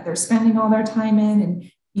in and that they're spending all their time in?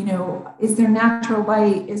 And, is there natural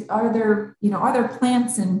light? Are there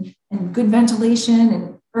plants and good ventilation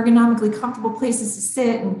and ergonomically comfortable places to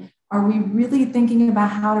sit? And are we really thinking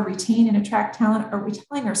about how to retain and attract talent? Are we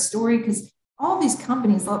telling our story? Because all these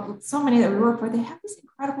companies, so many that we work for, they have these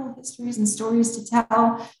incredible histories and stories to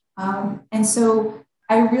tell. And so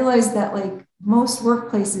I realized that like most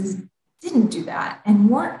workplaces didn't do that and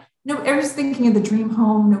everybody was thinking of the dream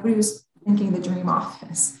home. Nobody was thinking of the dream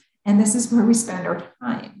office. And this is where we spend our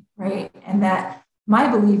time, right? And that my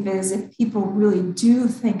belief is if people really do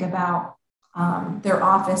think about their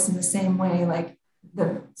office in the same way, like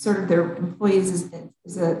the sort of their employees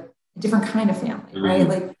is a different kind of family, right?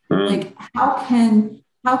 Like how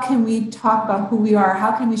can we talk about who we are?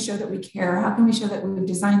 How can we show that we care? How can we show that we've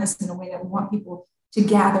designed this in a way that we want people to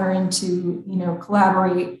gather and to,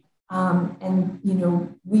 collaborate? And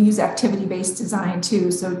we use activity-based design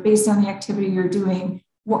too. So based on the activity you're doing,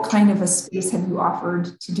 what kind of a space have you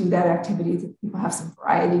offered to do that activity so people have some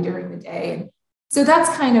variety during the day? And so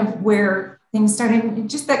that's kind of where things started,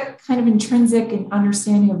 just that kind of intrinsic and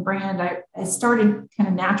understanding of brand. I started kind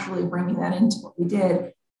of naturally bringing that into what we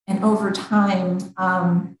did. And over time,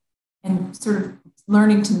 and sort of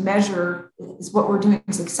learning to measure, is what we're doing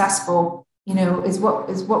successful, is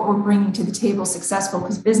what we're bringing to the table successful?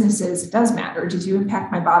 Because businesses, it does matter. Did you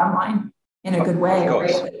impact my bottom line in a good way?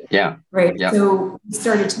 Right? Yeah. Right. Yeah. So we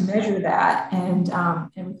started to measure that, and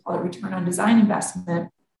we call it return on design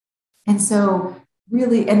investment. And so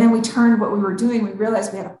really, and then we turned what we were doing. We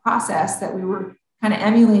realized we had a process that we were kind of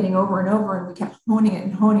emulating over and over, and we kept honing it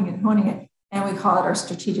and honing it and honing it. And we call it our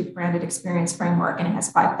strategic branded experience framework. And it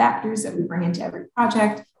has 5 factors that we bring into every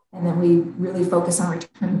project. And then we really focus on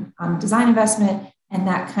return on design investment. And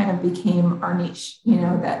that kind of became our niche,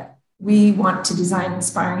 that we want to design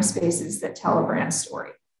inspiring spaces that tell a brand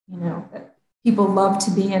story, that people love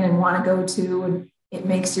to be in and want to go to. And it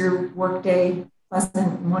makes your workday pleasant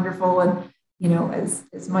and wonderful. And,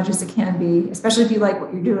 as much as it can be, especially if you like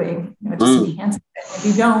what you're doing, just enhance it. If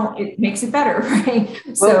you don't, it makes it better, right?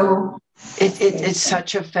 Well, it's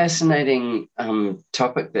such a fascinating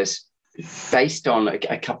topic, this, based on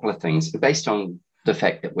a couple of things, based on the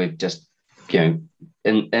fact that we've just, you know,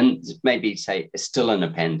 and maybe say still in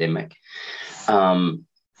a pandemic,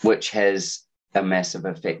 which has a massive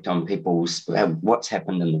effect on people's what's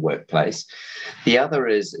happened in the workplace. The other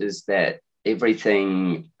is that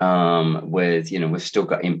everything with, you know, we've still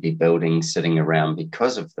got empty buildings sitting around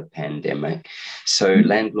because of the pandemic. So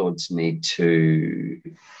landlords need to,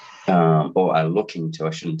 or are looking to, I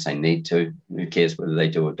shouldn't say need to, who cares whether they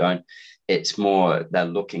do or don't. It's more they're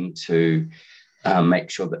looking to make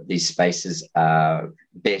sure that these spaces are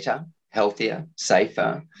better, healthier,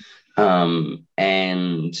 safer,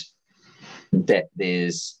 and that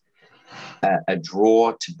there's a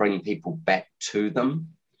draw to bring people back to them.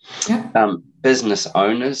 Yeah. Business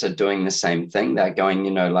owners are doing the same thing. They're going,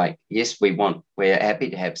 you know, like, yes, we're happy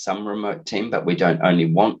to have some remote team, but we don't only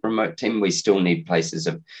want remote team. We still need places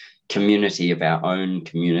of community, of our own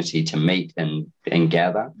community, to meet and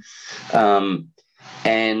gather.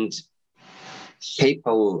 And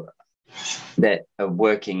people that are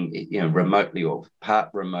working, you know, remotely or part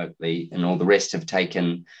remotely and all the rest have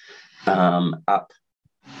taken up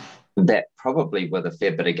that probably with a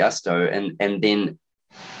fair bit of gusto, and then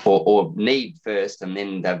or need first, and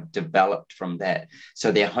then they've developed from that.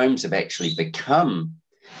 So their homes have actually become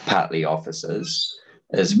partly offices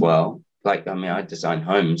as well. Like, I mean, I design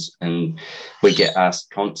homes and we get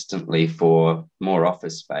asked constantly for more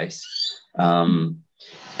office space. And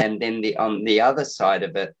then on the other side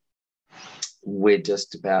of it, we're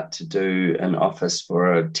just about to do an office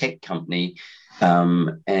for a tech company.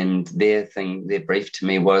 And their brief to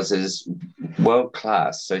me is world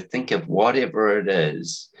class. So think of whatever it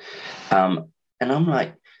is. And I'm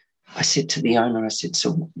like, I said to the owner, I said,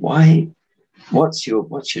 so what's your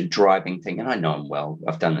driving thing? And I know him well.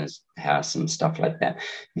 I've done his house and stuff like that.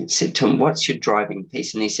 And I said to him, what's your driving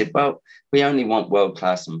piece? And he said, well, we only want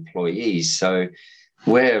world-class employees. So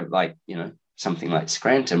we're like, you know, something like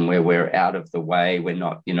Scranton, where we're out of the way. We're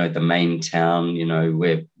not, you know, the main town, you know,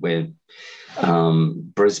 we're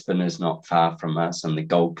Brisbane is not far from us, and the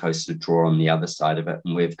Gold Coast is a draw on the other side of it.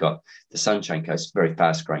 And we've got the Sunshine Coast, very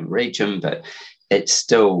fast growing region, but it's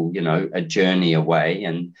still, you know, a journey away.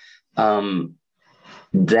 And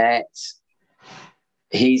that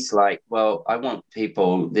he's like, well, I want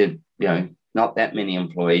people that, you know, not that many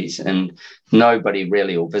employees, and nobody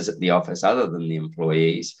really will visit the office other than the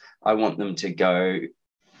employees. I want them to go,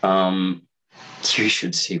 you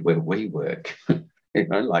should see where we work. You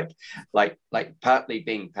know, like partly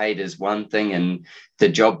being paid is one thing and the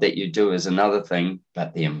job that you do is another thing,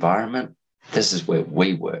 but the environment, this is where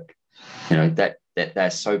we work. You know, that they're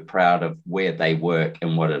so proud of where they work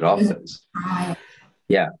and what it offers.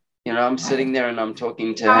 Yeah. You know, I'm sitting there and I'm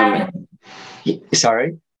talking to him.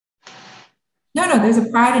 Sorry? No, there's a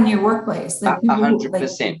pride in your workplace. Like 100%.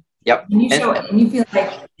 Like, yep. And you show it and you feel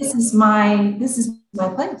like this is my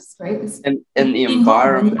place, right? And the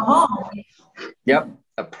environment. Yep.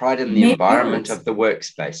 A pride in the environment of the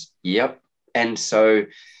workspace. Yep. And so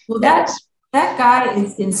that guy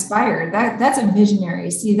is inspired. That's a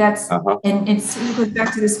visionary. See, that's and it goes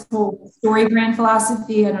back to this whole story brand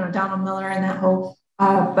philosophy. I don't know, Donald Miller and that whole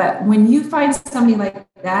but when you find somebody like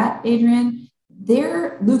that, Adrian,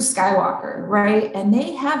 they're Luke Skywalker, right? And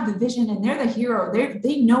they have the vision and they're the hero.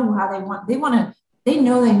 They know how they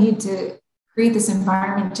know they need to create this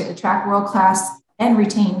environment to attract world-class and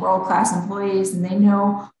retain world-class employees. And they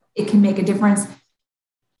know it can make a difference.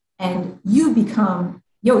 And you become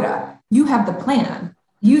Yoda. You have the plan.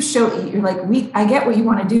 You show, you're like, I get what you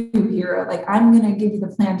want to do, hero. Like, I'm going to give you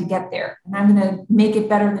the plan to get there. And I'm going to make it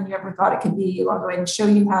better than you ever thought it could be along the way and show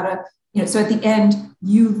you how to, you know, so at the end,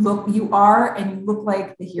 you are and you look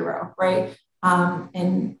like the hero, right?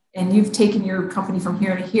 And you've taken your company from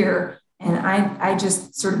here to here. And I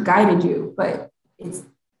just sort of guided you, but it's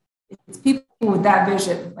people with that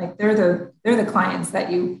vision, like they're the clients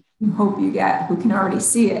that you hope you get, who can already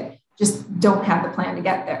see it, just don't have the plan to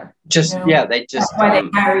get there. Just, you know? Yeah, they just. That's why they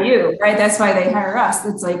hire you, right? That's why they hire us.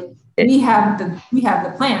 It's like, we have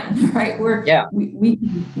the plan, right?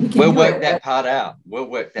 We'll work that part out. We'll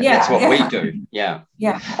work that. Yeah, that's what we do. Yeah.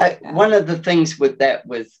 Yeah. One of the things with that,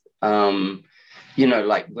 you know,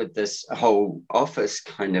 like with this whole office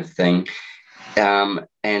kind of thing, and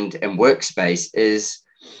workspace is,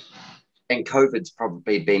 and COVID's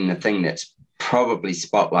probably been the thing that's probably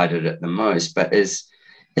spotlighted it the most, but is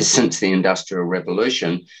since the Industrial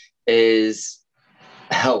Revolution, is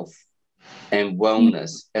health and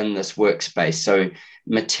wellness in this workspace. So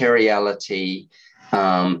materiality,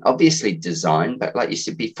 obviously design, but like you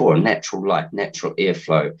said before, natural light, natural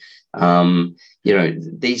airflow, you know,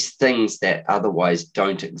 these things that otherwise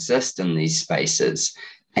don't exist in these spaces.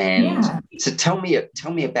 And Yeah. so tell me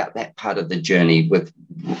about that part of the journey with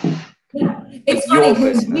Yeah. with It's funny your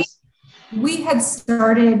because business. we had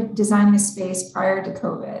started designing a space prior to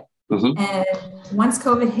COVID. Hmm. And once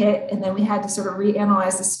COVID hit, and then we had to sort of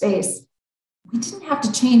reanalyze the space, we didn't have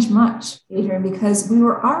to change much, Adrian, because we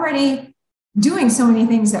were already doing so many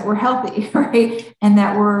things that were healthy, right? And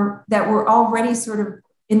that were already sort of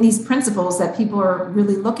in these principles that people are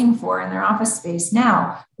really looking for in their office space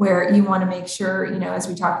now, where you want to make sure, as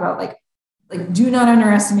we talked about, like do not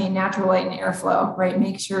underestimate natural light and airflow, right?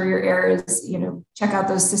 Make sure your air is, check out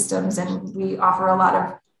those systems. And we offer a lot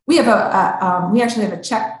of, we actually have a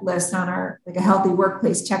checklist on our, like a healthy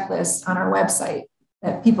workplace checklist on our website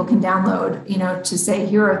that people can download, to say,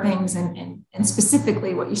 here are things and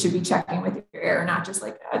specifically what you should be checking with your air, not just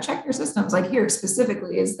like check your systems, like here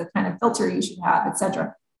specifically is the kind of filter you should have, et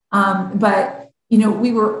cetera. But we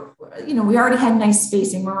already had nice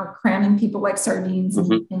spacing. We weren't cramming people like sardines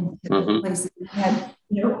in places. We had,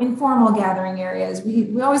 informal gathering areas.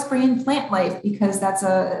 We always bring in plant life because that's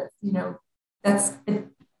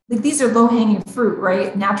like these are low hanging fruit,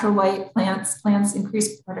 right? Natural light, plants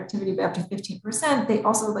increase productivity by up to 15%. They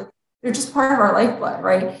also they're just part of our lifeblood,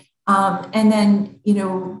 right? And then,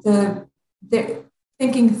 the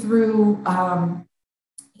thinking through, how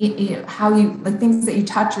you like things that you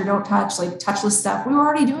touch or don't touch, like touchless stuff. We were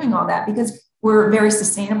already doing all that because we're a very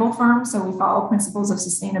sustainable firm. So we follow principles of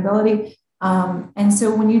sustainability. And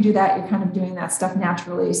so when you do that, you're kind of doing that stuff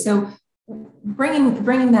naturally. So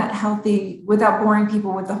bringing that healthy without boring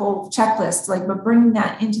people with the whole checklist, but bringing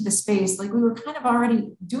that into the space, we were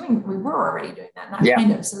already doing that, not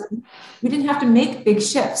kind of, so we didn't have to make big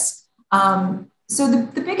shifts. So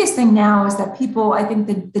the biggest thing now is that people, I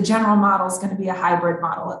think the general model is going to be a hybrid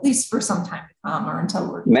model, at least for some time to come, or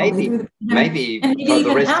until we're Maybe through maybe and maybe for the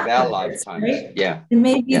even rest of our afterwards, lifetimes. right? Yeah. It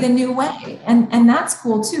may be the new way. And that's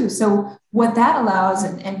cool too. So what that allows,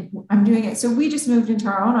 and I'm doing it. So we just moved into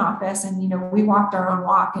our own office and, we walked our own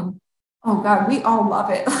walk and, oh God, we all love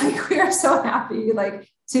it. We are so happy,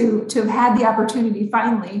 to have had the opportunity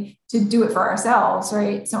finally to do it for ourselves.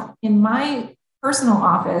 Right. So in my personal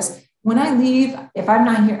office, when I leave, if I'm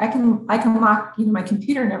not here, I can lock, my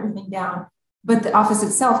computer and everything down, but the office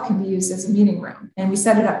itself can be used as a meeting room. And we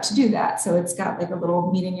set it up to do that. So it's got a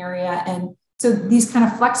little meeting area. And so these kind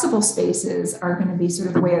of flexible spaces are going to be sort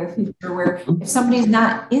of the way of the future, where if somebody's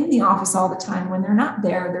not in the office all the time, when they're not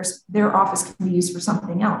there, their office can be used for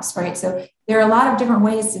something else, right? So there are a lot of different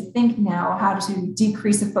ways to think now how to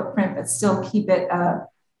decrease the footprint, but still keep it, a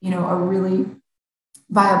really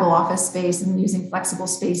viable office space, and using flexible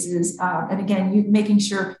spaces. And again, you making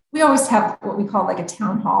sure we always have what we call a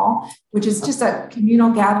town hall, which is just a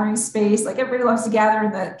communal gathering space. Everybody loves to gather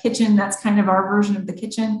in the kitchen. That's kind of our version of the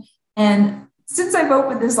kitchen. And since I've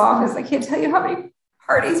opened this office, I can't tell you how many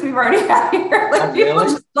parties we've already had here. People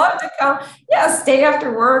just love to come. Yeah, stay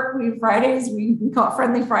after work. Fridays, we call it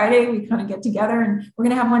Friendly Friday. We kind of get together, and we're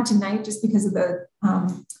going to have one tonight just because of the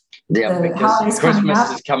because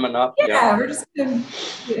Christmas is coming up. Yeah, we're just going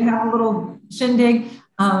to have a little shindig.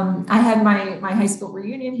 I had my high school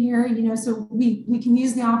reunion here, so we can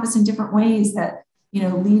use the office in different ways that,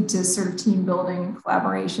 lead to sort of team building and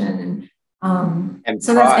collaboration and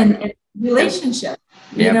so that's and relationship.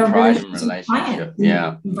 Pride and relationship.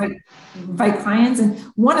 Yeah. Invite clients. And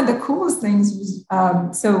one of the coolest things was,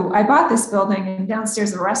 so I bought this building, and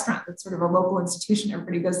downstairs is a restaurant that's sort of a local institution.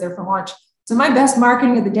 Everybody goes there for lunch. So my best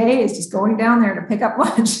marketing of the day is just going down there to pick up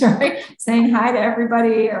lunch, right? Saying hi to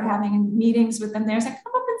everybody or having meetings with them there. It's come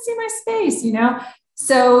up and see my space,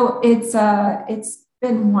 So it's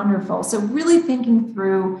been wonderful. So really thinking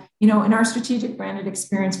through, in our strategic branded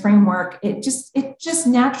experience framework, it just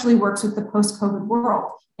naturally works with the post-COVID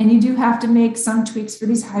world. And you do have to make some tweaks for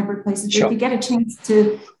these hybrid places. Sure. If you get a chance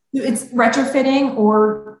to, it's retrofitting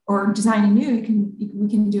or designing new, we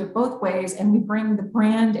can do it both ways. And we bring the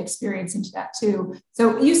brand experience into that too.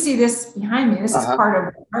 So you see this behind me. This is part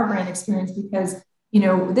of our brand experience because,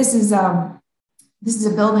 this is a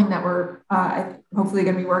building that we're hopefully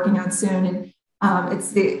going to be working on soon. And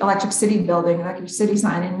it's the Electric City building, Electric City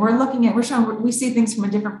sign. And we're showing, we see things from a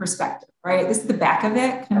different perspective, right? This is the back of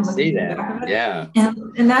it. Kind of looking at the back of it. Yeah.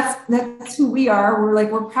 And that's who we are.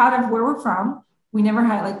 We're proud of where we're from. We never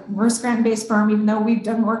had, we're a Scranton-based firm, even though we've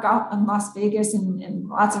done work out in Las Vegas and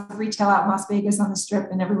lots of retail out in Las Vegas on the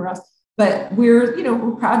Strip and everywhere else. But we're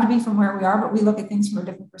proud to be from where we are, but we look at things from a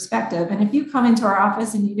different perspective. And if you come into our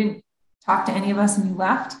office and you didn't talk to any of us and you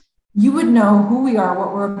left, you would know who we are,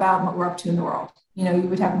 what we're about, and what we're up to in the world. You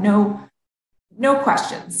would have no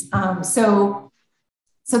questions. So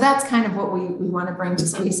that's kind of what we want to bring to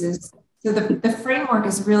spaces. So the framework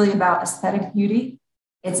is really about aesthetic beauty.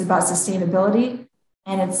 it's about sustainability,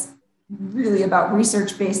 and it's really about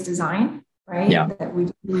research-based design, right? Yeah. That we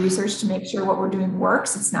do research to make sure what we're doing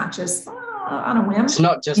works. It's not just on a whim. It's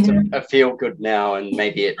not just a feel good now and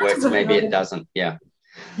maybe it works, maybe it doesn't. Yeah.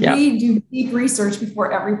 Yeah. We do deep research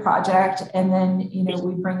before every project, and then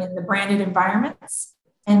we bring in the branded environments,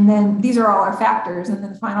 and then these are all our factors. And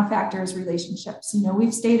then the final factor is relationships.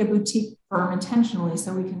 We've stayed a boutique firm intentionally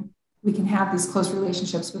so we can have these close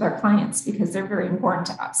relationships with our clients because they're very important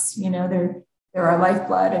to us. They're our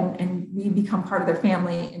lifeblood, and we become part of their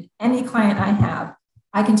family. And any client I have,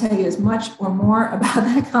 I can tell you as much or more about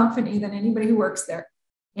that company than anybody who works there.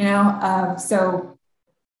 So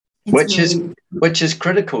it's which is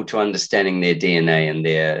critical to understanding their DNA and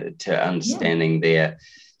to understanding their,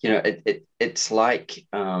 it's like,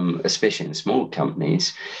 especially in small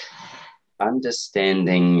companies,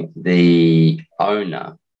 understanding the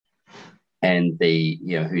owner and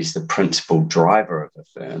who's the principal driver of a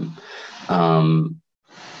firm,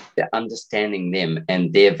 understanding them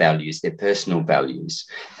and their values, their personal values,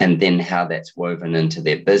 and then how that's woven into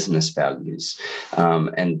their business values.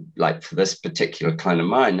 And like for this particular client of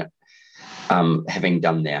mine, having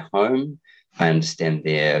done their home, I understand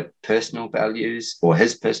their personal values or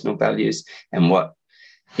his personal values and what,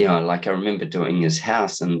 like I remember doing his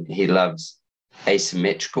house, and he loves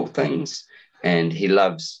asymmetrical things and he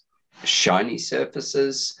loves shiny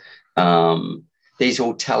surfaces. These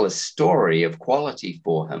all tell a story of quality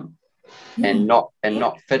for him, and not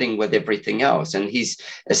fitting with everything else. And he's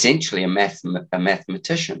essentially a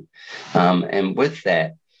mathematician. And with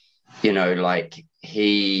that, like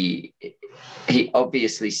he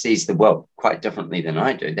obviously sees the world quite differently than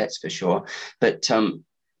I do, that's for sure. But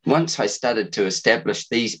once I started to establish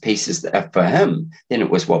these pieces that are for him, then it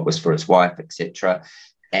was what was for his wife, etc.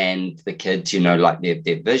 And the kids, like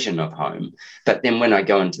their vision of home. But then when I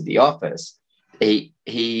go into the office, he'd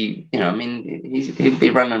be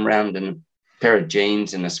running around in a pair of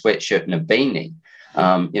jeans and a sweatshirt and a beanie.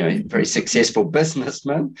 Very successful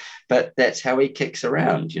businessman, but that's how he kicks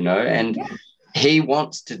around, and he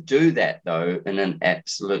wants to do that though in an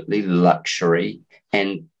absolutely luxury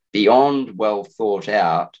and beyond well thought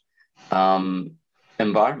out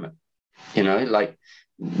environment. Like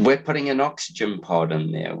we're putting an oxygen pod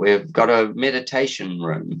in there. We've got a meditation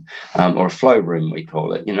room, or a flow room, we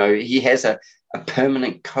call it. He has a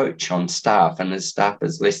permanent coach on staff, and his staff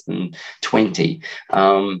is less than 20.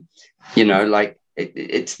 Like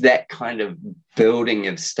it's that kind of building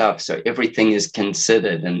of stuff. So everything is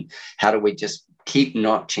considered, and how do we just keep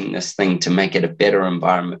notching this thing to make it a better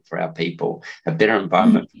environment for our people, a better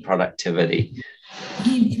environment for productivity.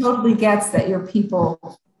 He totally gets that your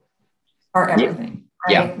people are everything,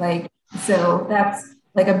 right? Like, so that's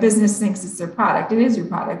like a business thinks it's their product. It is your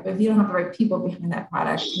product, but if you don't have the right people behind that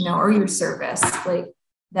product, or your service, like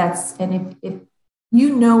that's, and if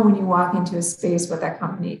when you walk into a space what that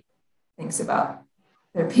company thinks about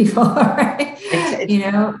their people, right?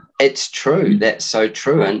 It's true. That's so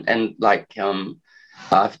true. And like,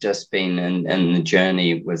 I've just been in the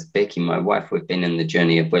journey with Becky, my wife. We've been in the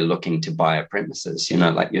journey of we're looking to buy a premises,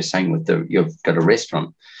 like you're saying you've got a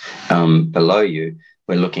restaurant below you.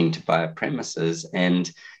 We're looking to buy a premises,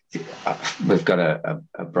 and we've got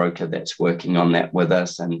a broker that's working on that with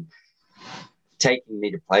us and taking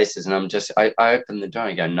me to places. And I open the door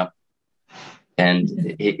and I go, no.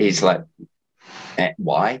 And he's like,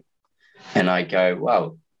 why? And I go,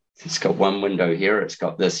 well, it's got one window here. It's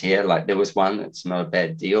got this here. Like there was one, it's not a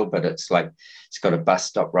bad deal, but it's got a bus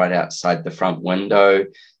stop right outside the front window,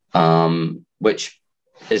 which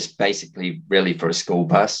is basically really for a school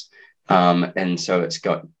bus. And so it's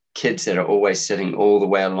got kids that are always sitting all the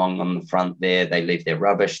way along on the front there. They leave their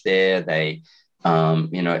rubbish there. They,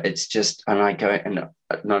 it's just, and I go, and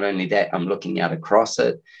not only that, I'm looking out across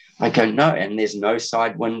it. I go, no, and there's no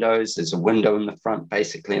side windows. There's a window in the front,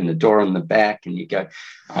 basically, and the door in the back. And you go,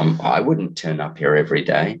 I wouldn't turn up here every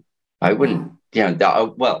day. I wouldn't, I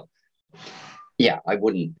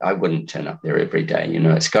wouldn't turn up there every day.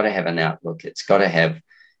 It's got to have an outlook. It's got to have,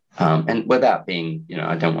 and without being,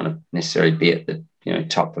 I don't want to necessarily be at the,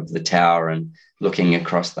 top of the tower and looking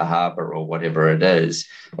across the harbour or whatever it is,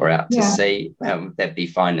 or out to sea. That'd be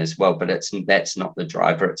fine as well. But that's not the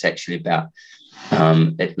driver. It's actually about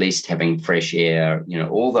at least having fresh air,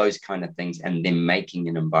 all those kind of things, and then making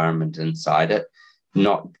an environment inside it,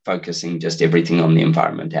 not focusing just everything on the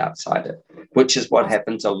environment outside it, which is what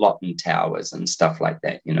happens a lot in towers and stuff like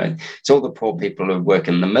that. It's all the poor people who work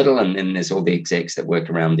in the middle, and then there's all the execs that work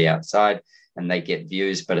around the outside and they get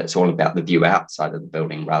views, but it's all about the view outside of the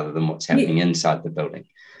building rather than what's happening inside the building.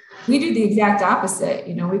 We do the exact opposite.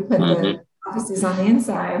 We put the offices on the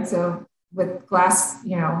inside. So with glass,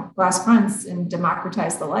 glass fronts and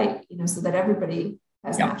democratize the light, so that everybody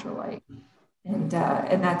has natural light. And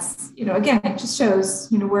that's, again, it just shows,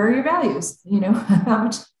 where are your values? How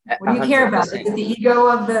much, what do you care about? Is it the ego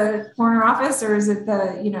of the corner office, or is it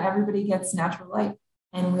everybody gets natural light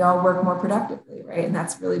and we all work more productively, right? And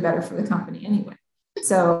that's really better for the company anyway.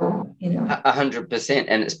 So, 100%.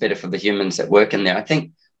 And it's better for the humans that work in there. I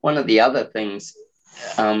think one of the other things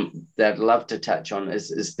that I'd love to touch on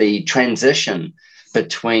is the transition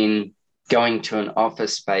between going to an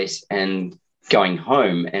office space and going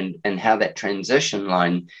home, and how that transition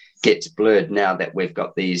line gets blurred now that we've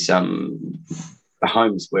got these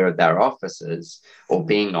homes where they're offices or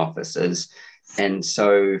being offices. And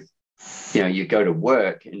so, you go to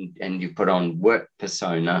work and you put on work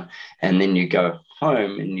persona, and then you go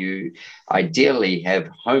home and you ideally have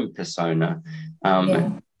home persona.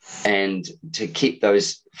 And to keep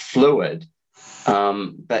those fluid,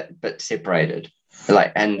 but separated.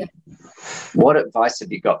 What advice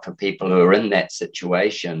have you got for people who are in that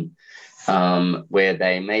situation, where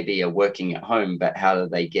they maybe are working at home, but how do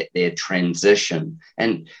they get their transition?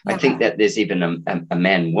 And I think that there's even a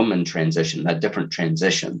man-woman transition. They're different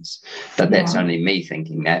transitions, but that's only me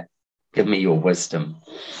thinking that. Give me your wisdom.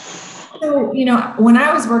 So, when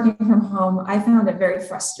I was working from home, I found it very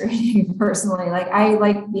frustrating personally. Like, I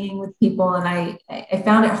like being with people, and I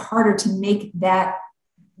found it harder to make that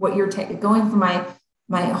what you're going from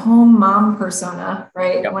my home mom persona,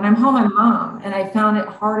 right? Yep. When I'm home, I'm mom. And I found it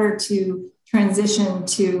harder to transition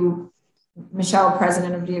to Michelle,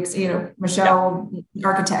 president of DXC, Michelle,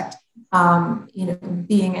 architect,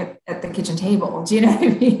 being at the kitchen table. Do you know what I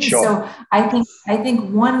mean? Sure. So I think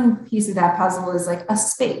one piece of that puzzle is like a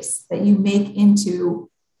space that you make into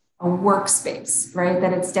a workspace, right?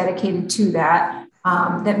 That it's dedicated to that,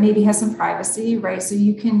 that maybe has some privacy, right? So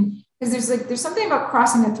you can, because there's something about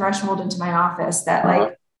crossing the threshold into my office that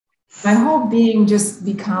like my whole being just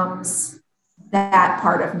becomes that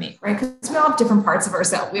part of me, right? Because we all have different parts of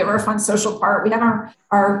ourselves. We have our fun social part. We have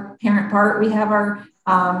our parent part. We have our,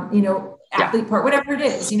 athlete part, whatever it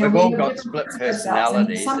is. We've all got split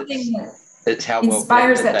personalities. Something it's how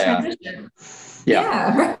inspires that transition.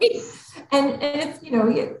 Yeah, right. And it's,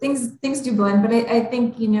 things do blend. But I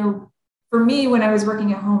think, for me, when I was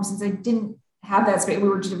working at home, since I didn't have that space,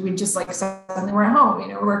 we just like suddenly we're at home,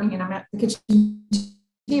 we're working and I'm at the kitchen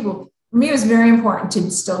table. For me, it was very important to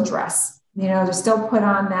still dress, to still put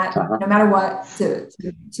on that, no matter what, to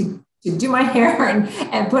do my hair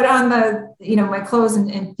and put on the, my clothes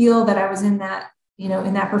and feel that I was in that,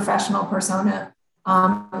 in that professional persona,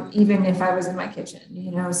 even if I was in my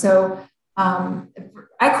kitchen, so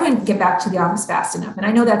I couldn't get back to the office fast enough. And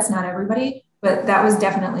I know that's not everybody, but that was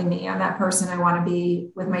definitely me. I'm that person. I want to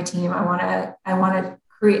be with my team. I want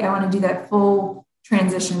to do that full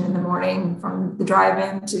transition in the morning from the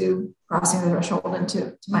drive-in to crossing the threshold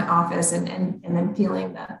into my office, and then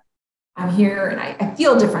feeling that I'm here, and I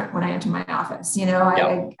feel different when I enter my office.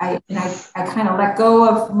 I kind of let go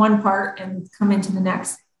of one part and come into the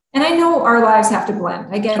next. And I know our lives have to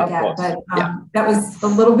blend. I get that, but that was a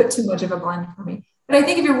little bit too much of a blend for me. But I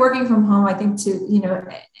think if you're working from home, I think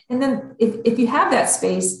and then if you have that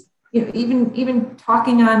space, even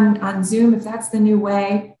talking on Zoom, if that's the new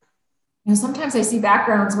way, sometimes I see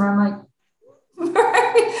backgrounds where I'm like,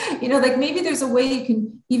 like maybe there's a way you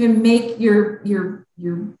can even make your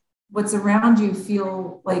what's around you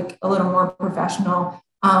feel like a little more professional.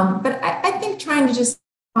 But I think trying to just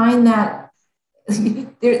find that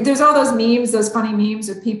there's all those memes, those funny memes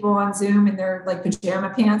with people on Zoom and their like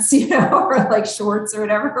pajama pants, or like shorts or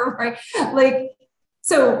whatever, right? Like,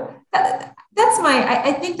 so that's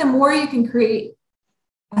I think the more you can create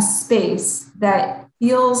a space that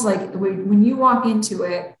feels like when you walk into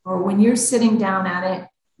it or when you're sitting down at it,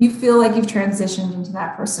 you feel like you've transitioned into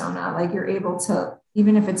that persona. Like you're able to,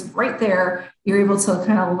 even if it's right there, you're able to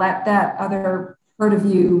kind of let that other part of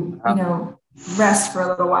you, rest for a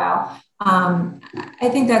little while. I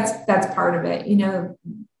think that's part of it,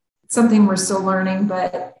 something we're still learning,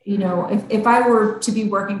 but, if I were to be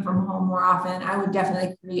working from home more often, I would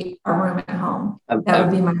definitely create a room at home. That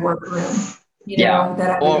would be my work room.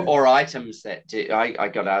 Or items that I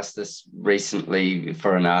got asked this recently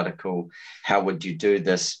for an article. How would you do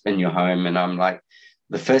this in your home? And I'm like,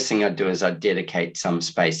 the first thing I'd do is I'd dedicate some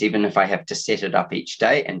space, even if I have to set it up each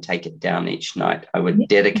day and take it down each night. I would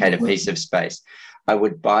dedicate a piece of space. I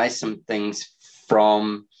would buy some things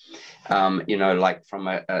from, like from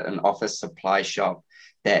an office supply shop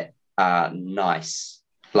that are nice.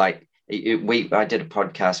 Like I did a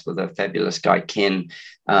podcast with a fabulous guy, Ken,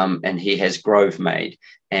 and he has Grove Made,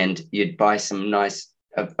 and you'd buy some nice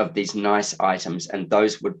of these nice items, and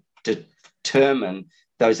those would determine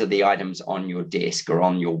those are the items on your desk or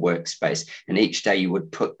on your workspace. And each day you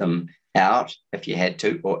would put them out if you had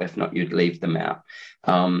to, or if not, you'd leave them out.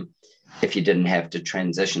 If you didn't have to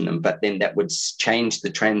transition them. But then that would change the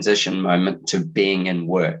transition moment to being in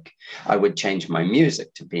work. I would change my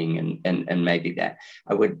music to being in maybe that.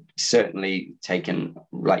 I would certainly take in,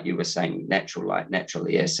 like you were saying, natural light, natural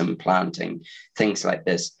air, some planting, things like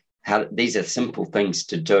this. These are simple things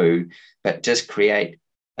to do, but just create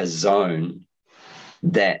a zone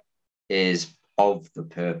that is of the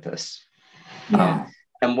purpose. Yeah.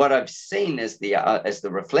 And what I've seen as the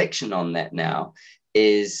reflection on that now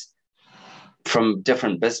is, from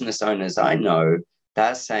different business owners I know,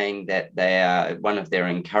 they're saying that one of their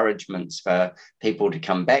encouragements for people to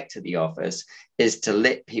come back to the office is to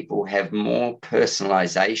let people have more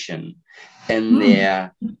personalization in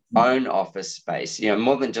their own office space,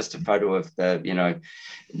 more than just a photo of the,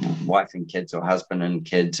 wife and kids or husband and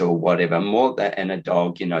kids or whatever, more that, and a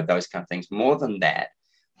dog, those kind of things. More than that,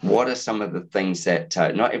 what are some of the things that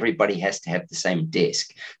not everybody has to have the same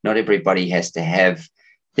desk, not everybody has to have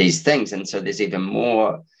these things. And so there's even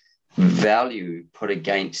more value put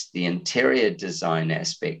against the interior design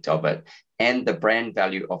aspect of it and the brand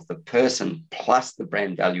value of the person plus the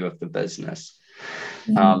brand value of the business.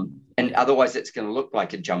 And otherwise it's going to look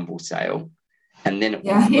like a jumble sale, and then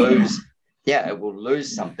it will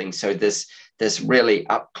lose something. So this really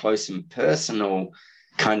up close and personal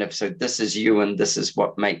kind of, so this is you and this is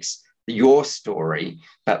what makes your story,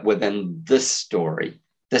 but within this story,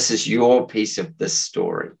 this is your piece of this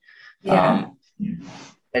story.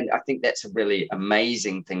 And I think that's a really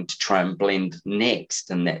amazing thing to try and blend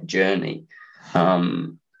next in that journey,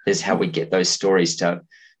 is how we get those stories to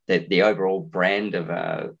the overall brand of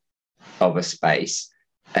a space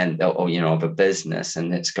and of a business,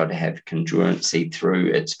 and it's got to have congruency through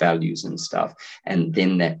its values and stuff. And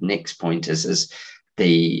then that next point is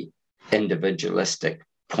the individualistic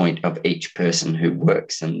point of each person who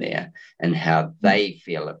works in there and how they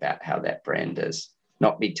feel about how that brand is,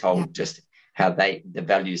 not be told just how the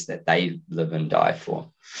values that they live and die for.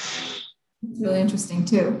 It's really interesting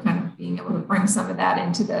too, kind of being able to bring some of that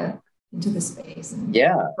into the space and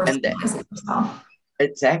personalize it yourself.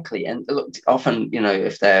 Exactly. And look, often,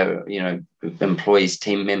 if they're, employees,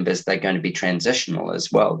 team members, they're going to be transitional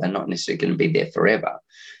as well. They're not necessarily going to be there forever.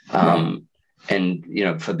 And,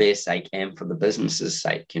 for their sake and for the business's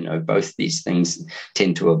sake, both these things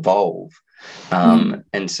tend to evolve.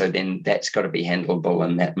 And so then that's got to be handleable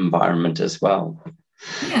in that environment as well.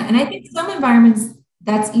 Yeah. And I think some environments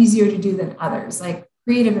that's easier to do than others, like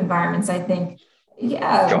creative environments. I think, we'll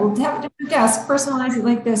have a different desk, personalize it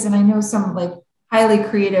like this. And I know some like highly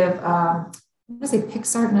creative, I'm going to say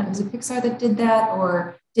Pixar, was it Pixar that did that,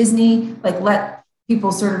 or Disney, like let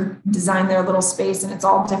people sort of design their little space and it's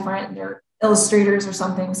all different and they're illustrators or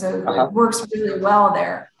something. So it works really well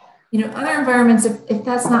there. Other environments, if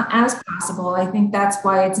that's not as possible, I think that's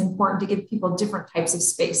why it's important to give people different types of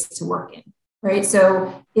space to work in, right?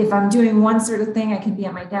 So if I'm doing one sort of thing, I can be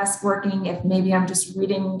at my desk working. If maybe I'm just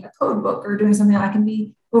reading a code book or doing something, I can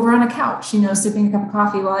be over on a couch, sipping a cup of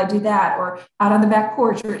coffee while I do that, or out on the back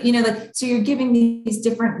porch, or, so you're giving these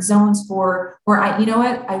different zones for, or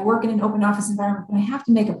I work in an open office environment, but I have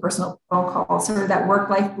to make a personal phone call, sort of that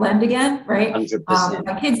work-life blend again, right?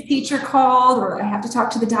 My kid's teacher called, or I have to talk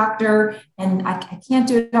to the doctor and I can't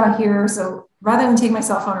do it out here. So rather than take my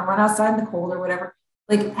cell phone and run outside in the cold or whatever,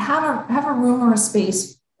 like have a room or a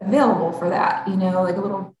space available for that, like a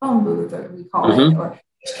little phone booth, or we call it, or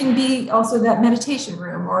it can be also that meditation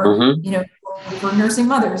room, or, for nursing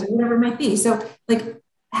mothers or whatever it might be. So like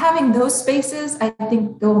having those spaces, I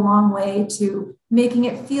think go a long way to making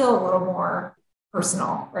it feel a little more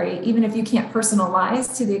personal, right? Even if you can't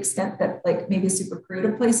personalize to the extent that like maybe a super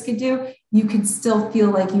creative place could do, you can still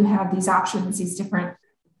feel like you have these options, these different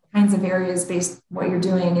kinds of areas based on what you're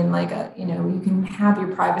doing. And like you can have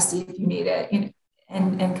your privacy if you need it,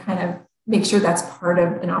 and kind of make sure that's part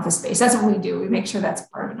of an office space. That's what we do. We make sure that's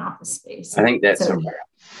part of an office space. I think that's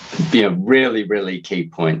really, really key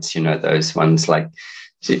points, those ones like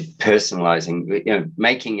personalizing,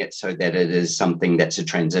 making it so that it is something that's a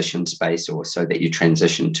transition space, or so that you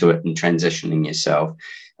transition to it and transitioning yourself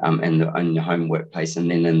in the home workplace. And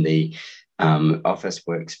then in the office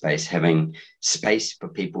workspace, having space for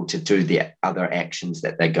people to do the other actions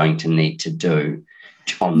that they're going to need to do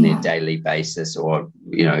on their daily basis, or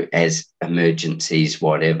as emergencies,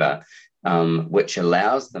 whatever, which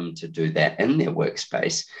allows them to do that in their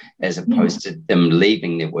workspace, as opposed to them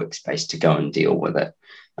leaving their workspace to go and deal with it.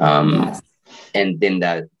 And then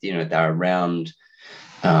they're around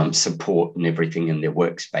support and everything in their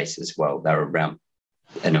workspace as well. They're around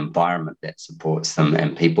an environment that supports them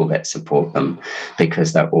and people that support them,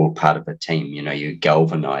 because they're all part of a team. You're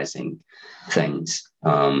galvanizing things.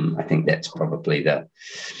 I think that's probably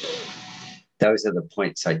those are the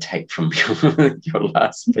points I take from your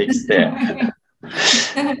last piece there.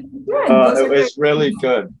 It was really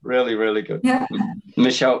good. Really, really good. Yeah.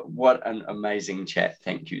 Michelle, what an amazing chat.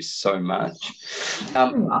 Thank you so much.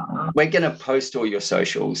 We're going to post all your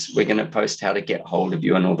socials. We're going to post how to get hold of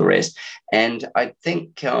you and all the rest. And I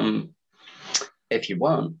think if you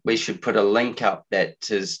want, we should put a link up that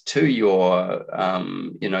is to your,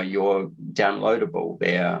 your downloadable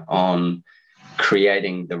there on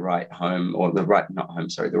creating the right home, or the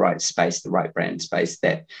right space, the right brand space,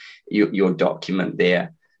 that your document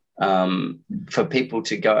there, for people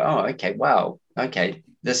to go, oh, okay, wow, okay,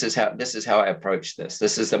 this is how I approach this.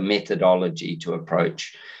 This is a methodology to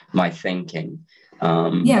approach my thinking.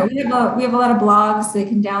 We have a lot of blogs. They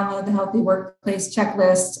can download the Healthy Workplace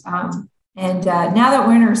Checklist. And now that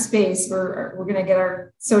we're in our space, we're going to get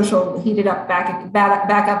our social heated up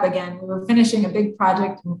back up again. We're finishing a big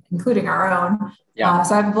project, including our own. Yeah.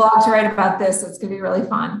 So I have a blog to write about this. So it's going to be really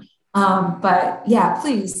fun. But yeah,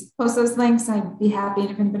 please post those links. I'd be happy.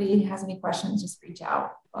 And if anybody has any questions, just reach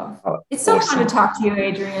out. It's so awesome. Fun to talk to you,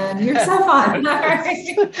 Adrian. You're so fun.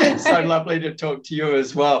 So lovely to talk to you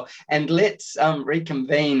as well. And let's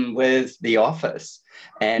reconvene with the office.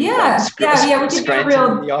 And we can do a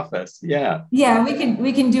real the office. Yeah,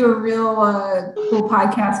 we can do a real cool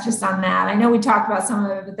podcast just on that. I know we talked about some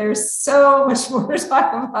of it, but there's so much more to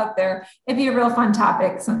talk about there. It'd be a real fun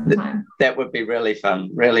topic sometime. That would be really fun.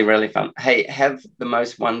 Really, really fun. Hey, have the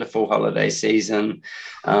most wonderful holiday season.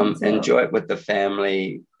 Enjoy it with the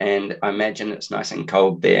family, and I imagine it's nice and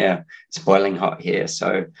cold there. It's boiling hot here,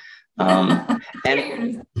 so. And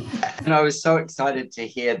I was so excited to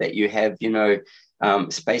hear that you have,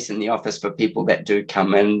 space in the office for people that do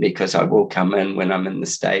come in, because I will come in when I'm in the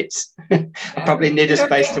States. I probably need a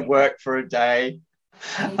space to work for a day.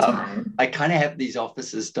 I kind of have these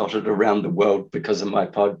offices dotted around the world because of my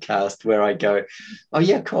podcast, where I go, oh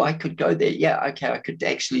yeah, cool, I could go there. Yeah, okay, I could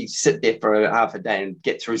actually sit there for half a day and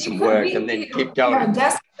get through some work and then keep going. We have a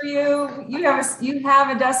desk for you. You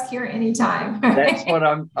have a desk here anytime. That's what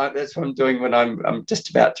I'm doing when I'm just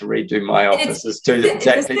about to redo my office. Is do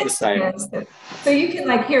exactly the same. So you can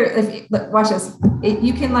watch this.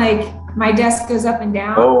 You can my desk goes up and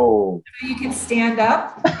down. Oh. So you can stand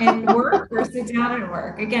up and work or sit down and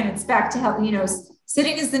work. Again, it's back to help.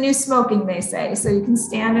 Sitting is the new smoking, they say. So you can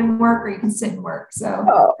stand and work, or you can sit and work.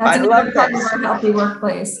 So that's another part of our healthy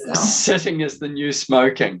workplace. So. Sitting is the new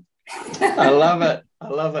smoking. I love it. I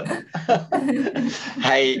love it.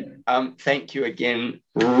 Hey, thank you again.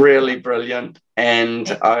 Really brilliant. And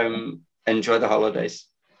enjoy the holidays.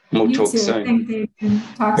 We'll talk soon. Thank you.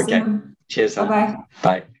 Talk soon. Cheers. Bye-bye.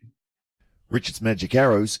 Bye. Richard's Magic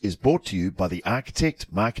Arrows is brought to you by the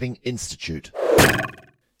Architect Marketing Institute.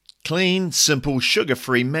 Clean, simple,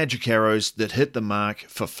 sugar-free magic arrows that hit the mark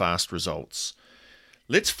for fast results.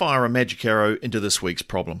 Let's fire a magic arrow into this week's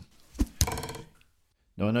problem.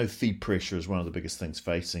 Now, I know feed pressure is one of the biggest things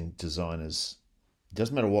facing designers. It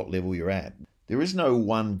doesn't matter what level you're at. There is no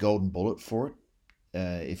one golden bullet for it.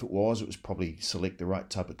 If it was probably select the right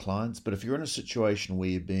type of clients. But if you're in a situation where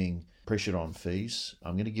you're being pressured on fees,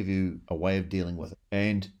 I'm going to give you a way of dealing with it.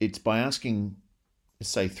 And it's by asking, let's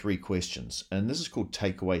say, 3 questions. And this is called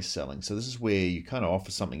takeaway selling. So this is where you kind of offer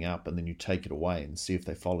something up and then you take it away and see if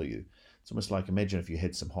they follow you. It's almost like, imagine if you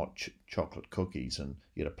had some hot chocolate cookies and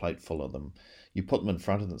you had a plate full of them. You put them in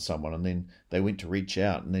front of someone and then they went to reach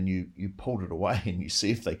out and then you pulled it away and you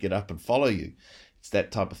see if they get up and follow you. It's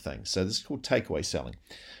that type of thing. So this is called takeaway selling.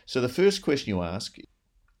 So the first question you ask,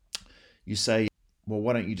 you say, well,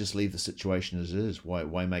 why don't you just leave the situation as it is?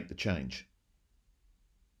 Why make the change?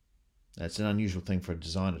 That's an unusual thing for a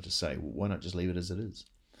designer to say. Well, why not just leave it as it is?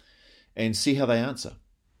 And see how they answer.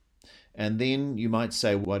 And then you might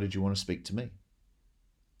say, why did you want to speak to me?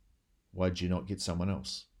 Why did you not get someone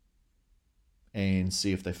else? And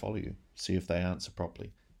see if they follow you. See if they answer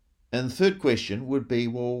properly. And the third question would be,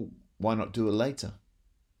 well, why not do it later?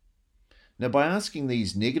 Now, by asking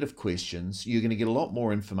these negative questions, you're going to get a lot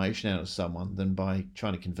more information out of someone than by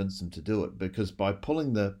trying to convince them to do it, because by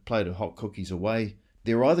pulling the plate of hot cookies away,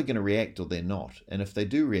 they're either going to react or they're not. And if they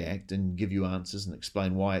do react and give you answers and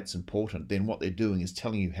explain why it's important, then what they're doing is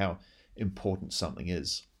telling you how important something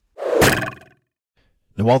is.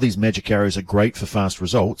 Now, while these magic arrows are great for fast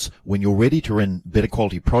results, when you're ready to run better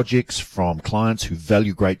quality projects from clients who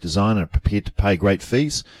value great design and are prepared to pay great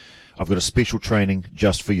fees, I've got a special training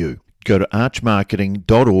just for you. Go to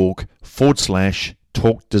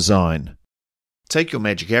archmarketing.org/talk design. Take your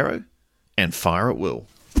magic arrow and fire at will.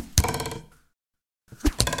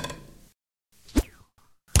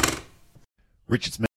 Richard's